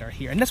 that are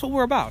here. And that's what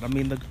we're about.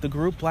 The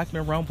group Black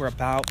Men Run, we're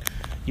about,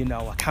 you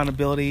know,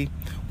 accountability,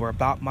 we're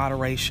about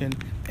moderation,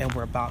 and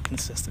we're about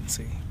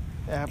consistency.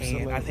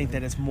 Absolutely. And I think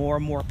that as more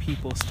and more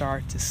people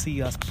start to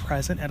see us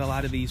present at a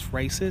lot of these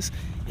races,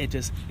 it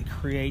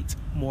creates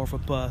more of a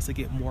buzz to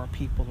get more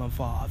people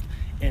involved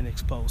and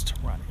exposed to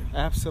running.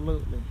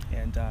 Absolutely.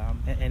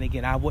 And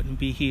again, I wouldn't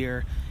be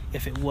here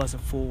if it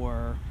wasn't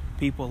for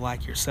people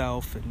like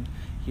yourself and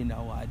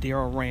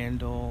Daryl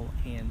Randall,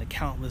 and the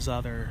countless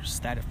others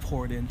that have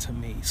poured into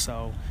me.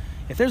 So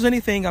if there's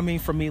anything,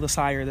 for me,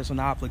 LaSire, there's an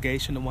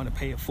obligation to want to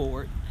pay it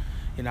forward.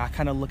 I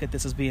kind of look at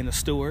this as being a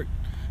steward.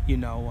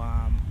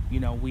 God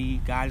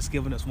has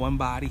given us one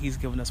body. He's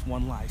given us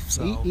one life.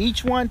 So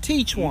each one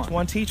teach one. Each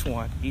one teach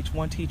one. Each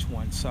one teach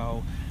one.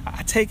 So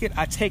I take it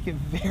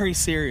very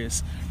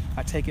serious.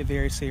 I take it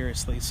very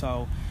seriously.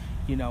 So,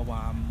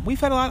 we've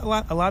had a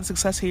lot of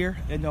success here,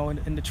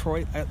 in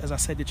Detroit. As I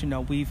said,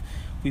 that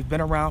we've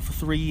been around for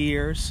 3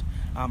 years.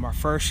 Our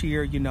first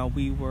year,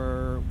 we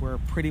were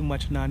pretty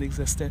much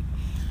non-existent.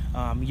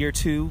 Year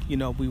 2,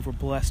 we were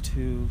blessed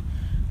to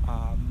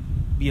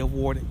be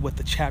awarded with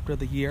the Chapter of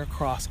the Year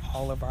across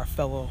all of our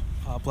fellow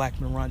Black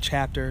Men Run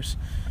chapters.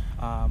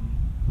 I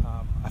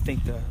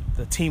think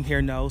the team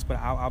here knows, but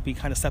I'll be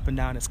kind of stepping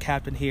down as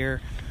captain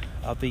here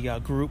of the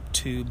group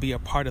to be a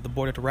part of the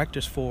board of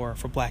directors for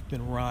Black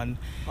Men Run.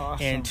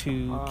 Awesome. And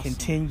to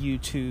continue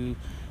to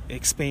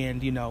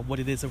expand, what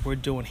it is that we're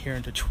doing here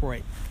in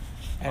Detroit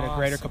at a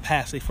greater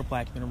capacity for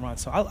Black Men Run.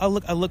 So I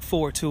look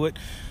forward to it.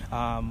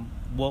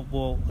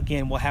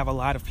 We'll have a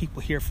lot of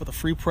people here for the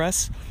Free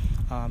Press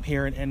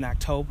here in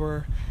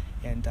October,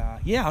 and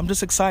I'm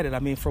just excited.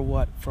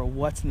 For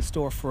what's in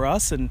store for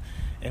us, and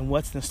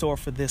what's in store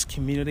for this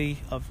community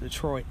of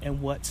Detroit,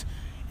 and what's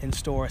in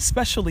store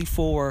especially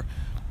for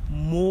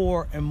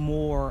more and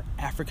more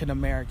African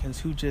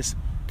Americans who just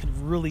could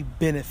really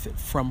benefit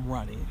from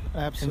running.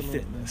 Absolutely.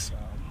 And fitness.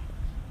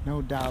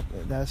 No doubt.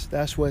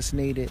 That's what's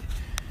needed.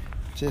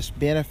 Just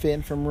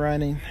benefiting from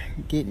running,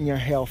 getting your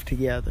health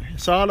together.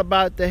 It's all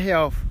about the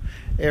health,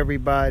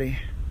 everybody.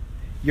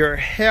 Your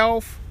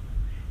health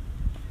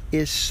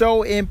is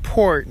so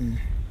important.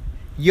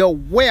 Your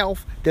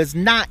wealth does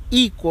not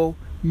equal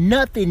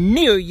nothing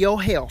near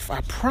your health.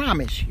 I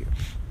promise you.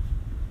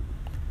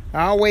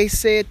 I always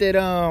said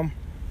that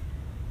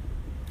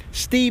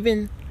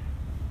Stephen,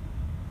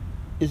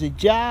 is it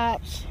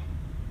Jobs,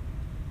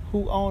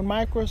 who owned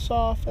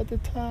Microsoft at the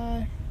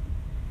time?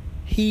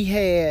 He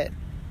had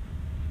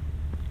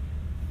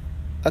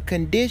a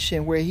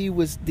condition where he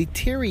was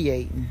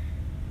deteriorating,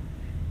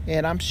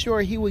 and I'm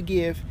sure he would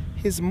give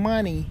his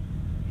money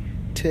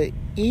to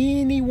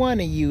any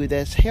one of you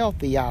that's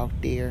healthy out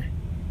there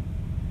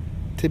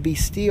to be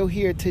still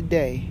here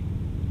today.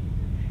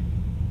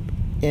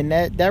 And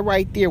that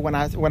right there, when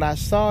I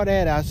saw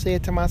that, I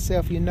said to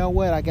myself, you know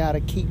what, I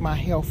gotta keep my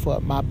health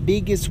up. My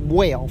biggest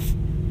wealth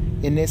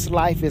in this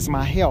life is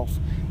my health.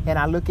 And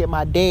I look at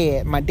my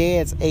dad. My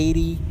dad's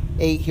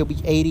 88, he'll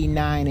be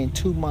 89 in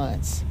 2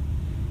 months.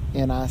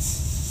 And I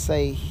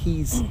say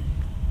he's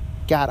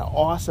got an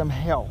awesome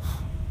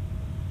health.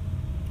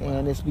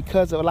 And it's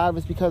because of, a lot of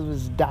it's because of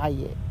his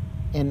diet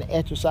and the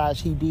exercise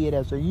he did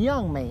as a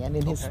young man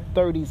in his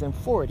 30s and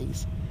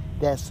 40s.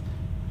 That's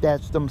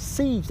them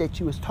seeds that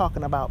you was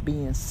talking about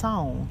being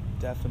sown.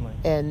 Definitely.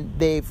 And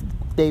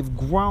they've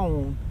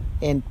grown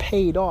and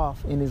paid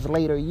off in his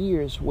later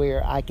years,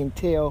 where I can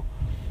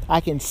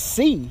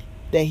see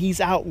that he's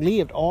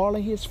outlived all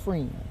of his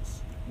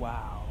friends.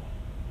 Wow.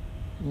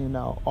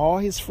 All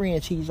his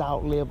friends, he's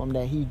outlived them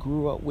that he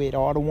grew up with.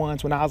 All the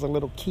ones when I was a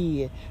little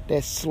kid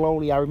that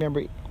slowly, I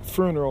remember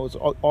funerals,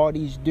 all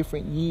these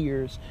different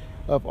years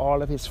of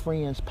all of his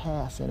friends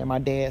passing, and my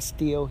dad's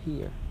still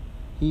here.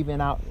 He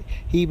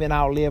even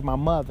outlived my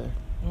mother.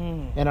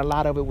 And a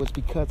lot of it was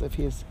because of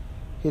his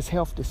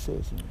health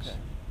decisions. Okay.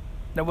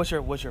 Now, was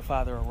your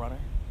father a runner?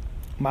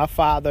 My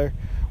father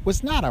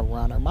was not a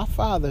runner. My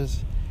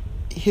father's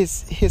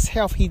his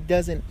health, he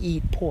doesn't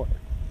eat pork.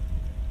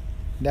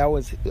 That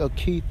was a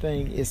key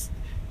thing, is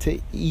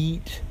to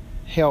eat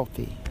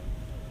healthy.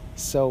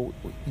 So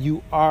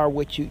you are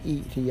what you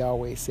eat, he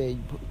always said.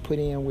 You put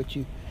in what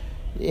you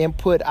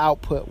input,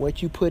 output.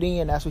 What you put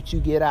in, that's what you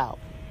get out.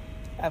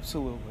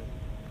 Absolutely.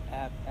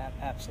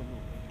 Absolutely.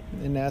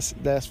 And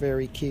that's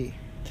very key.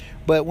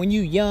 But when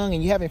you're young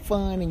and you're having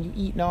fun and you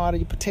eating all of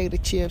your potato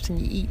chips and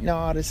you eating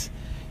all this,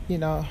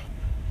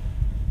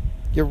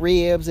 your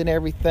ribs and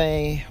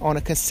everything on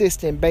a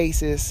consistent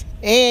basis,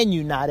 and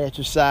you're not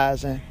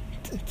exercising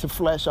to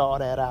flesh all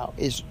that out,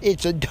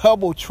 it's a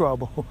double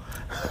trouble.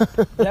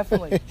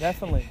 Definitely.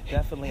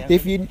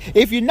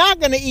 If you're not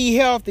gonna eat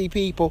healthy,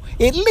 people,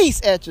 at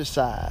least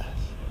exercise.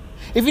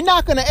 If you're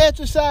not gonna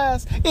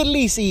exercise, at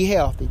least eat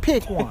healthy.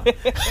 Pick one.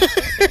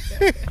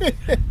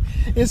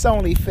 It's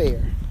only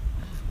fair.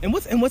 And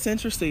what's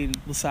interesting,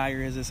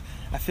 LaSire, is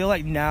I feel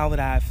like now that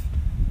I've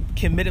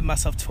committed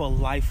myself to a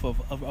life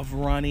of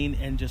running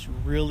and just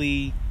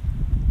really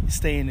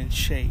staying in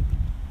shape,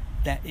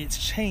 that it's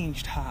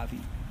changed how I've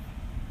eaten.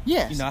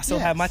 Yes. I still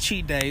have my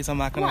cheat days. I'm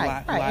not gonna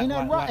lie Ain't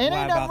nothing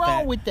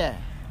wrong with that.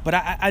 But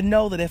I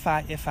know that if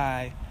I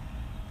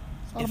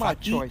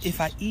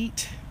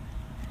eat,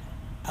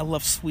 I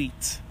love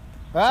sweets.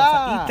 So if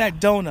I eat that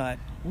donut,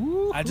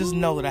 I just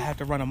know that I have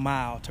to run a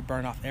mile to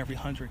burn off every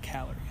 100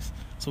 calories.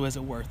 So is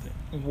it worth it?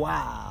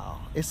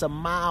 Wow. It's a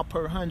mile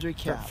per 100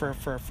 calories.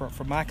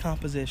 For my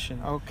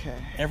composition, okay.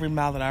 Every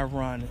mile that I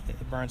run,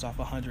 it burns off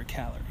 100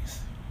 calories.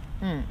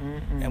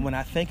 And when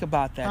I think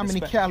about that, how many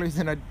calories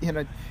in a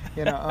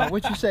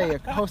what you say, a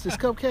Hostess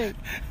cupcake?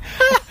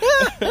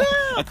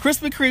 A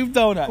Krispy Kreme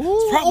donut.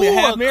 It's probably a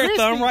half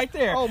marathon right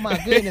there. Oh my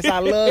goodness, I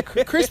love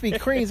Krispy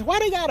Kremes. Why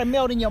they gotta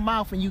melt in your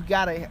mouth and you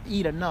gotta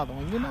eat another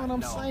one? You know what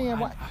I'm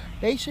saying?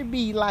 They should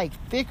be like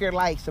thicker,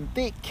 like some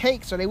thick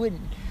cake, so you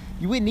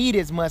wouldn't eat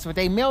as much, but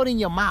they melt in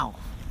your mouth.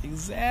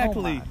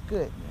 Exactly. Oh my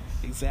goodness.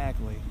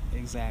 Exactly.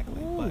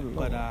 Ooh,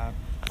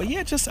 But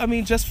yeah, just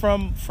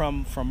from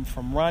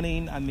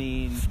running, I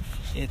mean,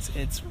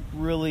 it's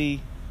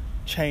really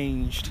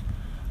changed,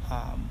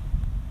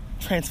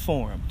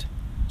 transformed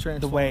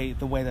the way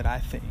that I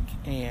think,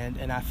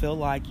 and I feel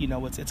like, you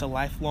know, it's a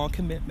lifelong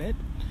commitment,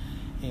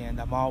 and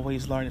I'm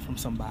always learning from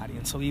somebody.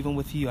 And so even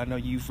with you, I know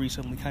you've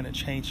recently kind of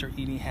changed your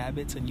eating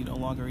habits, and you no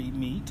longer eat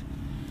meat.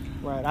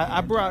 Right.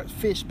 I brought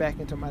fish back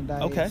into my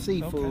diet. Okay.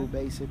 Seafood,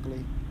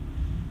 basically,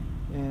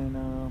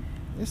 and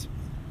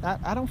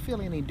I don't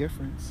feel any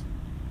difference.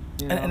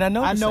 You know? And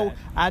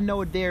I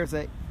know there's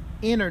an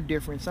inner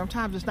difference.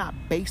 Sometimes it's not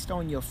based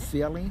on your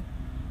feeling,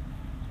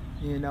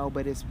 you know,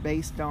 but it's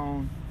based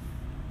on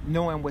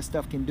knowing what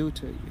stuff can do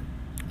to you.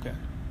 Okay.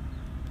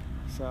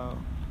 So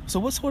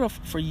what sort of,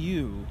 for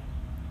you,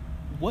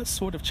 what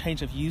sort of change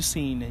have you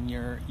seen in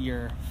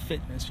your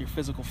fitness, your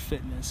physical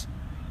fitness,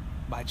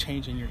 by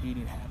changing your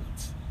eating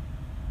habits?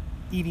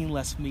 Eating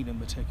less meat in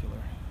particular.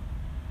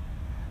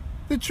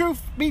 The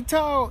truth be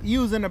told,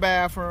 using the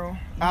bathroom,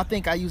 I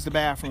think I use the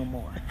bathroom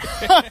more.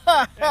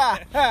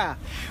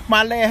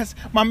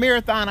 My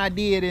marathon I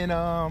did in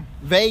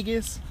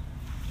Vegas,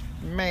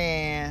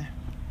 man,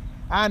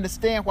 I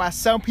understand why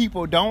some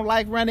people don't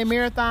like running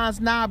marathons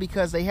now,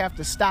 because they have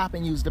to stop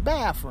and use the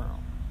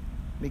bathroom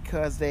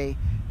because they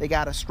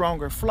got a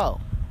stronger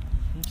flow.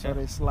 Okay. So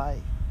it's like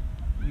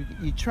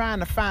you're trying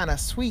to find a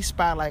sweet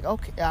spot. Like,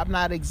 okay, I'm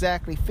not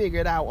exactly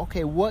figured out.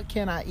 Okay, what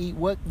can I eat?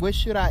 What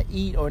should I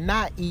eat or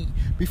not eat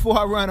before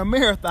I run a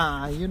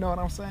marathon? You know what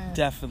I'm saying?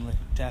 Definitely.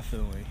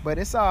 But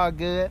it's all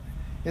good.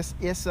 It's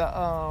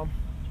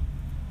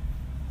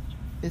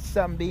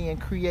something being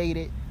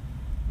created,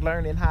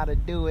 learning how to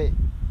do it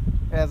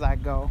as I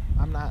go.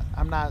 I'm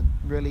not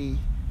really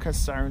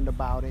concerned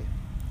about it,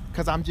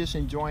 because I'm just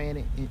enjoying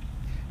it,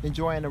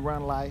 enjoying the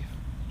run life.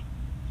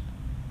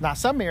 Now,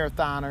 some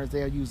marathoners,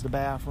 they'll use the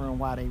bathroom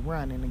while they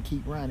running and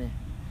keep running.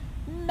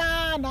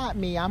 Nah, not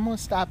me. I'm going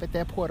to stop at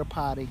that porta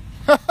potty.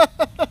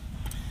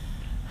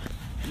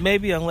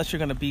 Maybe unless you're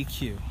going to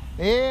BQ.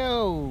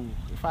 Ew.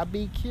 If I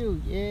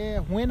BQ, yeah.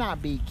 When I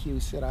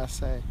BQ, should I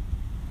say.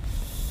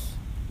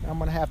 I'm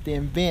going to have to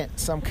invent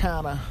some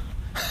kind of...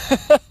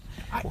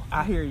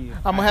 I hear you.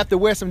 I'm going to have to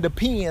wear some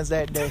Depends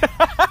that day.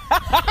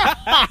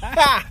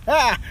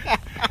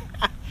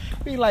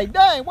 Be like,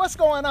 dang, what's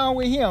going on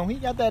with him? He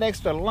got that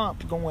extra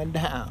lump going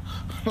down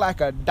like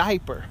a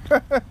diaper.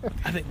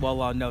 I think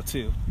we'll all know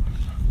too.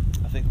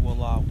 I think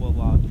we'll all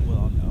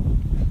know.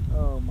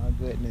 Oh my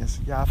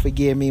goodness. Y'all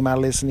forgive me, my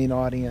listening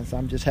audience.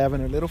 I'm just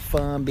having a little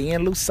fun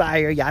being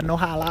Lucire. Y'all know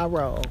how I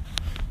roll.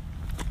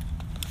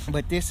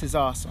 But this is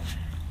awesome.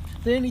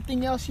 Is there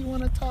anything else you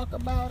want to talk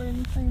about or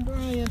anything,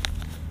 Brian?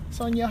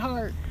 It's on your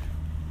heart.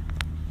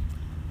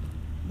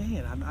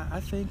 Man, I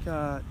think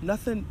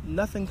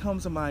nothing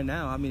comes to mind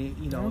now. I mean,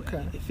 you know,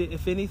 okay.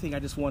 If anything, I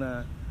just want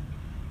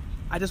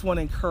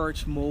to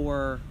encourage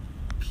more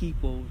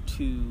people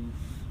to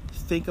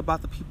think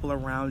about the people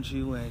around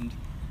you, and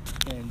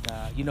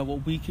you know,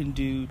 what we can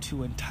do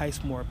to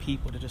entice more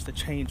people to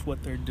change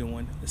what they're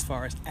doing as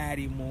far as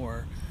adding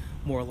more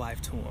life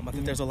to them. I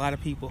think there's a lot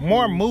of people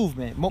more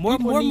movement.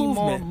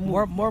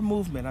 More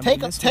movement. I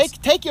take mean,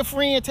 take your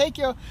friend,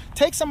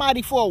 take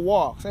somebody for a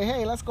walk. Say,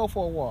 hey, let's go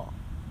for a walk.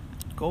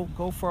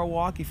 Go for a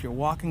walk. If you're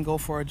walking, go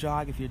for a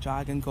jog. If you're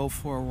jogging, go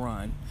for a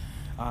run.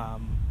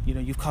 You know,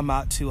 you've come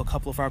out to a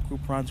couple of our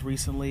group runs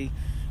recently.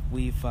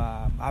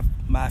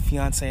 My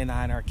fiance and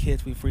I and our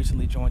kids, we've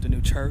recently joined a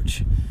new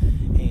church,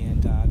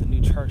 and the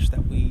new church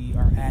that we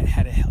are at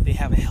they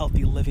have a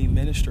healthy living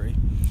ministry.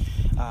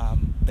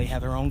 They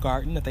have their own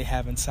garden that they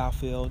have in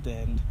Southfield,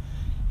 and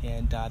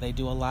they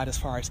do a lot as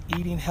far as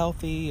eating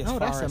healthy.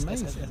 That's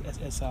amazing.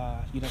 As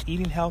you know,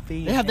 eating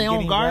healthy. They have their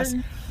own garden.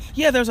 Rest.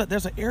 Yeah, there's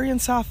an area in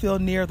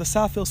Southfield near the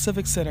Southfield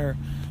Civic Center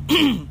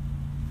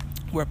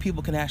where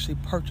people can actually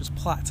purchase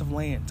plots of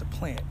land to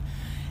plant.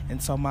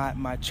 And so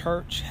my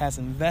church has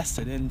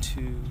invested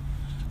into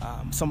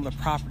some of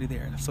the property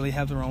there, so they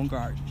have their own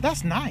garden.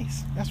 That's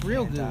nice. That's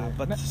real good.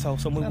 But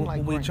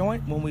when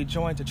we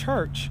joined the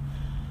church,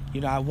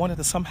 you know, I wanted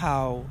to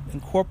somehow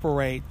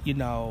incorporate, you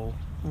know,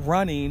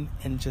 running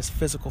and just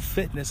physical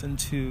fitness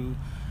into,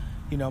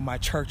 you know, my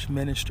church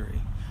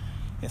ministry.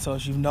 And so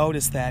as you've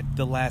noticed that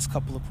the last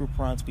couple of group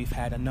runs, we've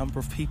had a number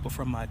of people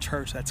from my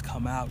church that's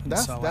come out. And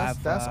that's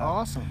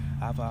awesome.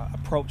 I've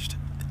approached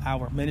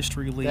our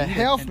ministry lead, the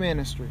health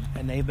ministry,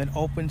 and they've been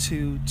open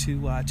to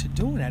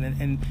doing that,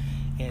 and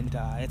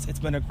it's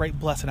been a great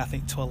blessing, I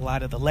think, to a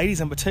lot of the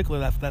ladies in particular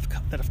that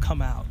have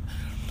come out.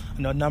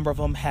 I know a number of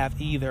them have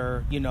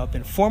either, you know,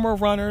 been former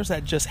runners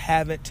that just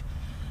haven't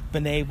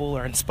been able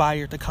or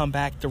inspired to come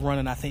back to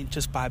running, I think,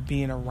 just by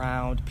being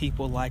around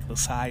people like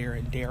LaSire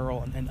and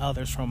Daryl and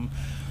others from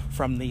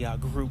the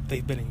group.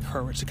 They've been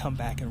encouraged to come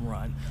back and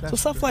run. So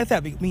stuff like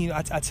that. I mean,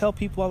 I tell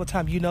people all the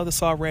time, you know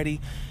this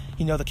already,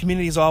 the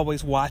community is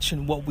always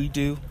watching what we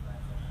do.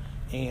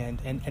 And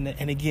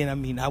again, I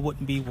mean, I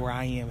wouldn't be where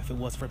I am if it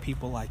wasn't for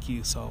people like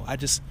you. So I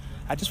just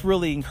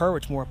really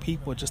encourage more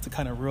people just to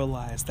kind of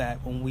realize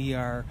that when we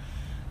are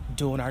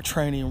doing our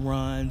training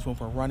runs, when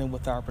we're running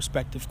with our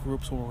respective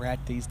groups, when we're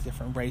at these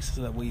different races,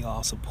 that we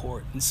all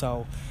support. And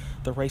so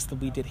the race that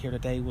we did here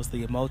today was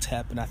the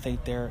Imhotep, and I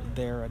think their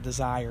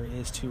desire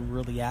is to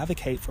really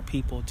advocate for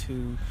people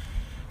to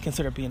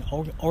consider being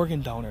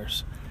organ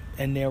donors.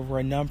 And there were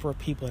a number of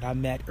people that I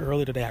met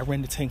earlier today. I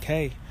ran the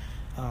 10K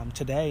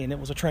today, and it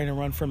was a training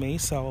run for me,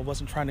 so I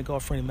wasn't trying to go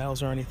for any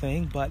medals or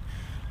anything, but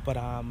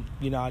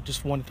I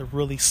just wanted to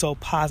really sow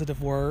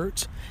positive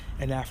words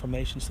and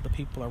affirmations to the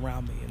people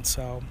around me. And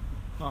so,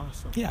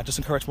 awesome. Yeah, I just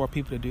encourage more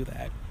people to do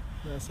that.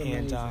 That's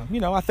amazing.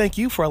 And, I thank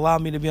you for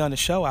allowing me to be on the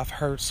show. I've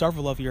heard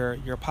several of your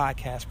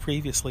podcasts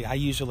previously. I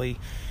usually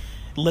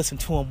listen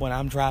to them when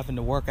I'm driving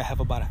to work. I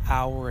have about an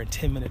hour and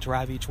 10-minute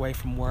drive each way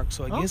from work,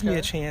 so it gives me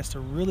a chance to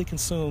really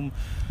consume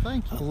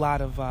a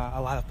lot of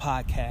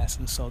podcasts.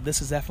 And so this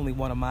is definitely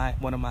one of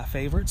my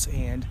favorites,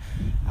 and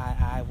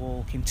I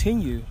will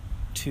continue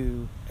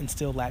to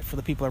instill that for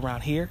the people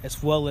around here,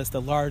 as well as the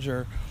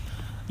larger,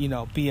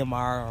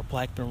 BMR or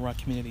Black Men Run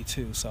community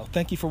too. So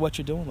thank you for what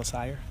you're doing,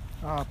 LaSire.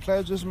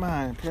 Pleasure's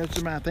mine.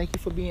 Thank you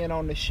for being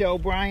on the show,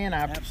 Brian.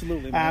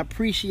 Absolutely, man. I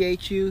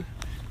appreciate you.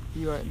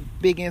 You're a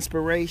big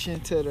inspiration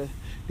to the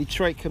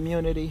Detroit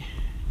community,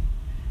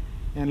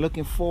 and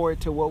looking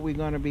forward to what we're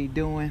going to be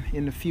doing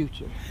in the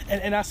future.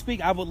 And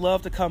I would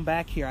love to come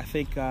back here. I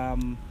think a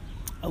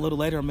little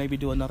later, maybe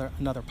do another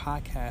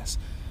podcast,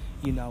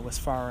 as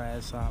far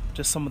as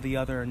just some of the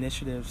other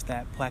initiatives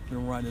that Black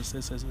Men Run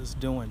is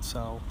doing.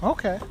 So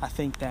okay, I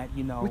think that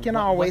we can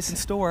always what's in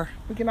store.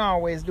 We can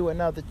always do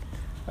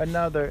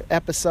another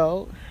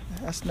episode.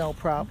 That's no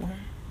problem.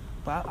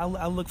 But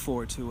I look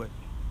forward to it.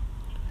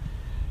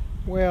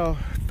 Well,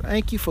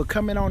 thank you for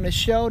coming on the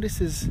show. This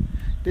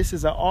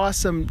is an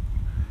awesome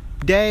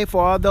day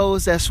for all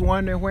those that's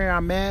wondering where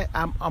I'm at.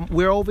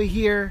 We're over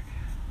here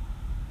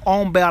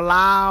on Belle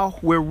Isle.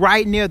 We're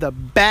right near the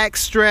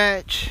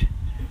backstretch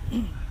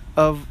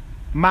of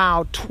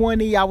mile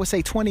 20, I would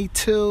say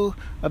 22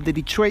 of the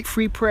Detroit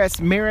Free Press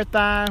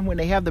Marathon. When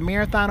they have the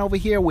marathon over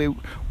here,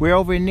 we're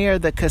over near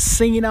the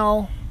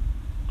casino,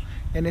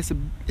 and it's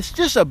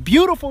just a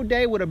beautiful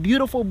day with a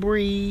beautiful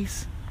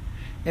breeze.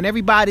 And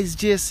everybody's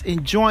just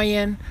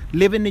enjoying,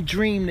 living the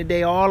dream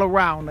today all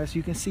around us.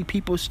 You can see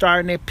people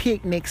starting their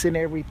picnics and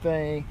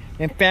everything.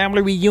 And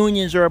family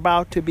reunions are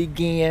about to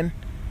begin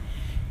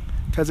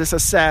because it's a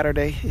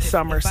Saturday. It's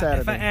summer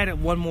Saturday. If I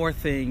added one more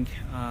thing,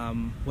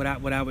 what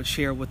I would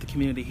share with the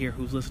community here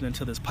who's listening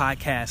to this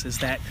podcast is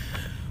that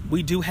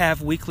we do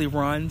have weekly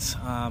runs.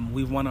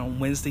 We run on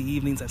Wednesday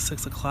evenings at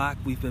 6 o'clock.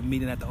 We've been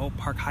meeting at the Oak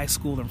Park High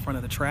School in front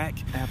of the track.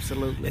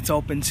 Absolutely. It's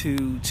open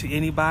to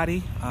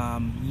anybody,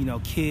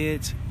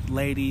 kids,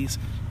 ladies,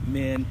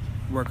 men,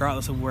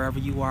 regardless of wherever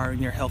you are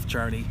in your health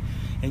journey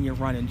and your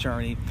running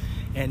journey.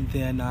 And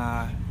then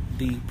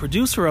the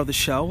producer of the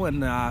show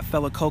and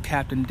fellow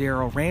co-captain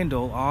Daryl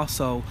Randall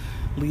also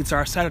leads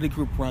our Saturday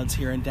group runs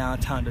here in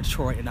downtown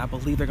Detroit. And I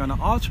believe they're going to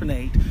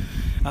alternate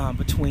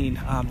between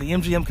the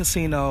MGM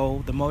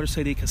Casino, the Motor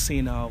City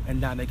Casino,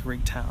 and down at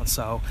Greektown.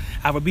 So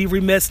I would be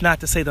remiss not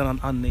to say that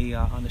on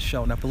the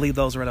show, and I believe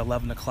those are at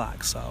 11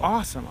 o'clock. So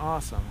awesome.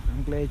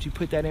 I'm glad you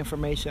put that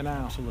information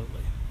out.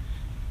 Absolutely.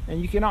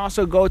 And you can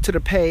also go to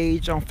the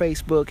page on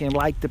Facebook and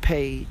like the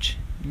page.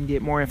 You can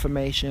get more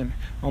information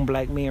on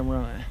Black Men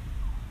Run.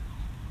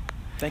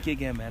 Thank you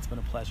again, man. It's been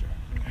a pleasure.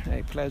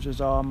 Hey,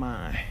 pleasure's all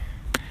mine.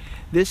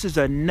 This is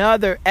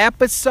another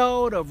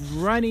episode of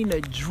Running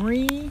the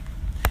Dream.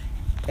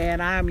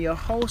 And I'm your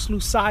host,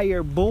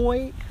 LaSire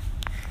Boyd.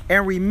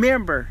 And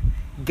remember,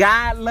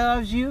 God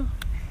loves you,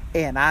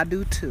 and I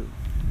do too.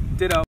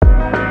 Ditto.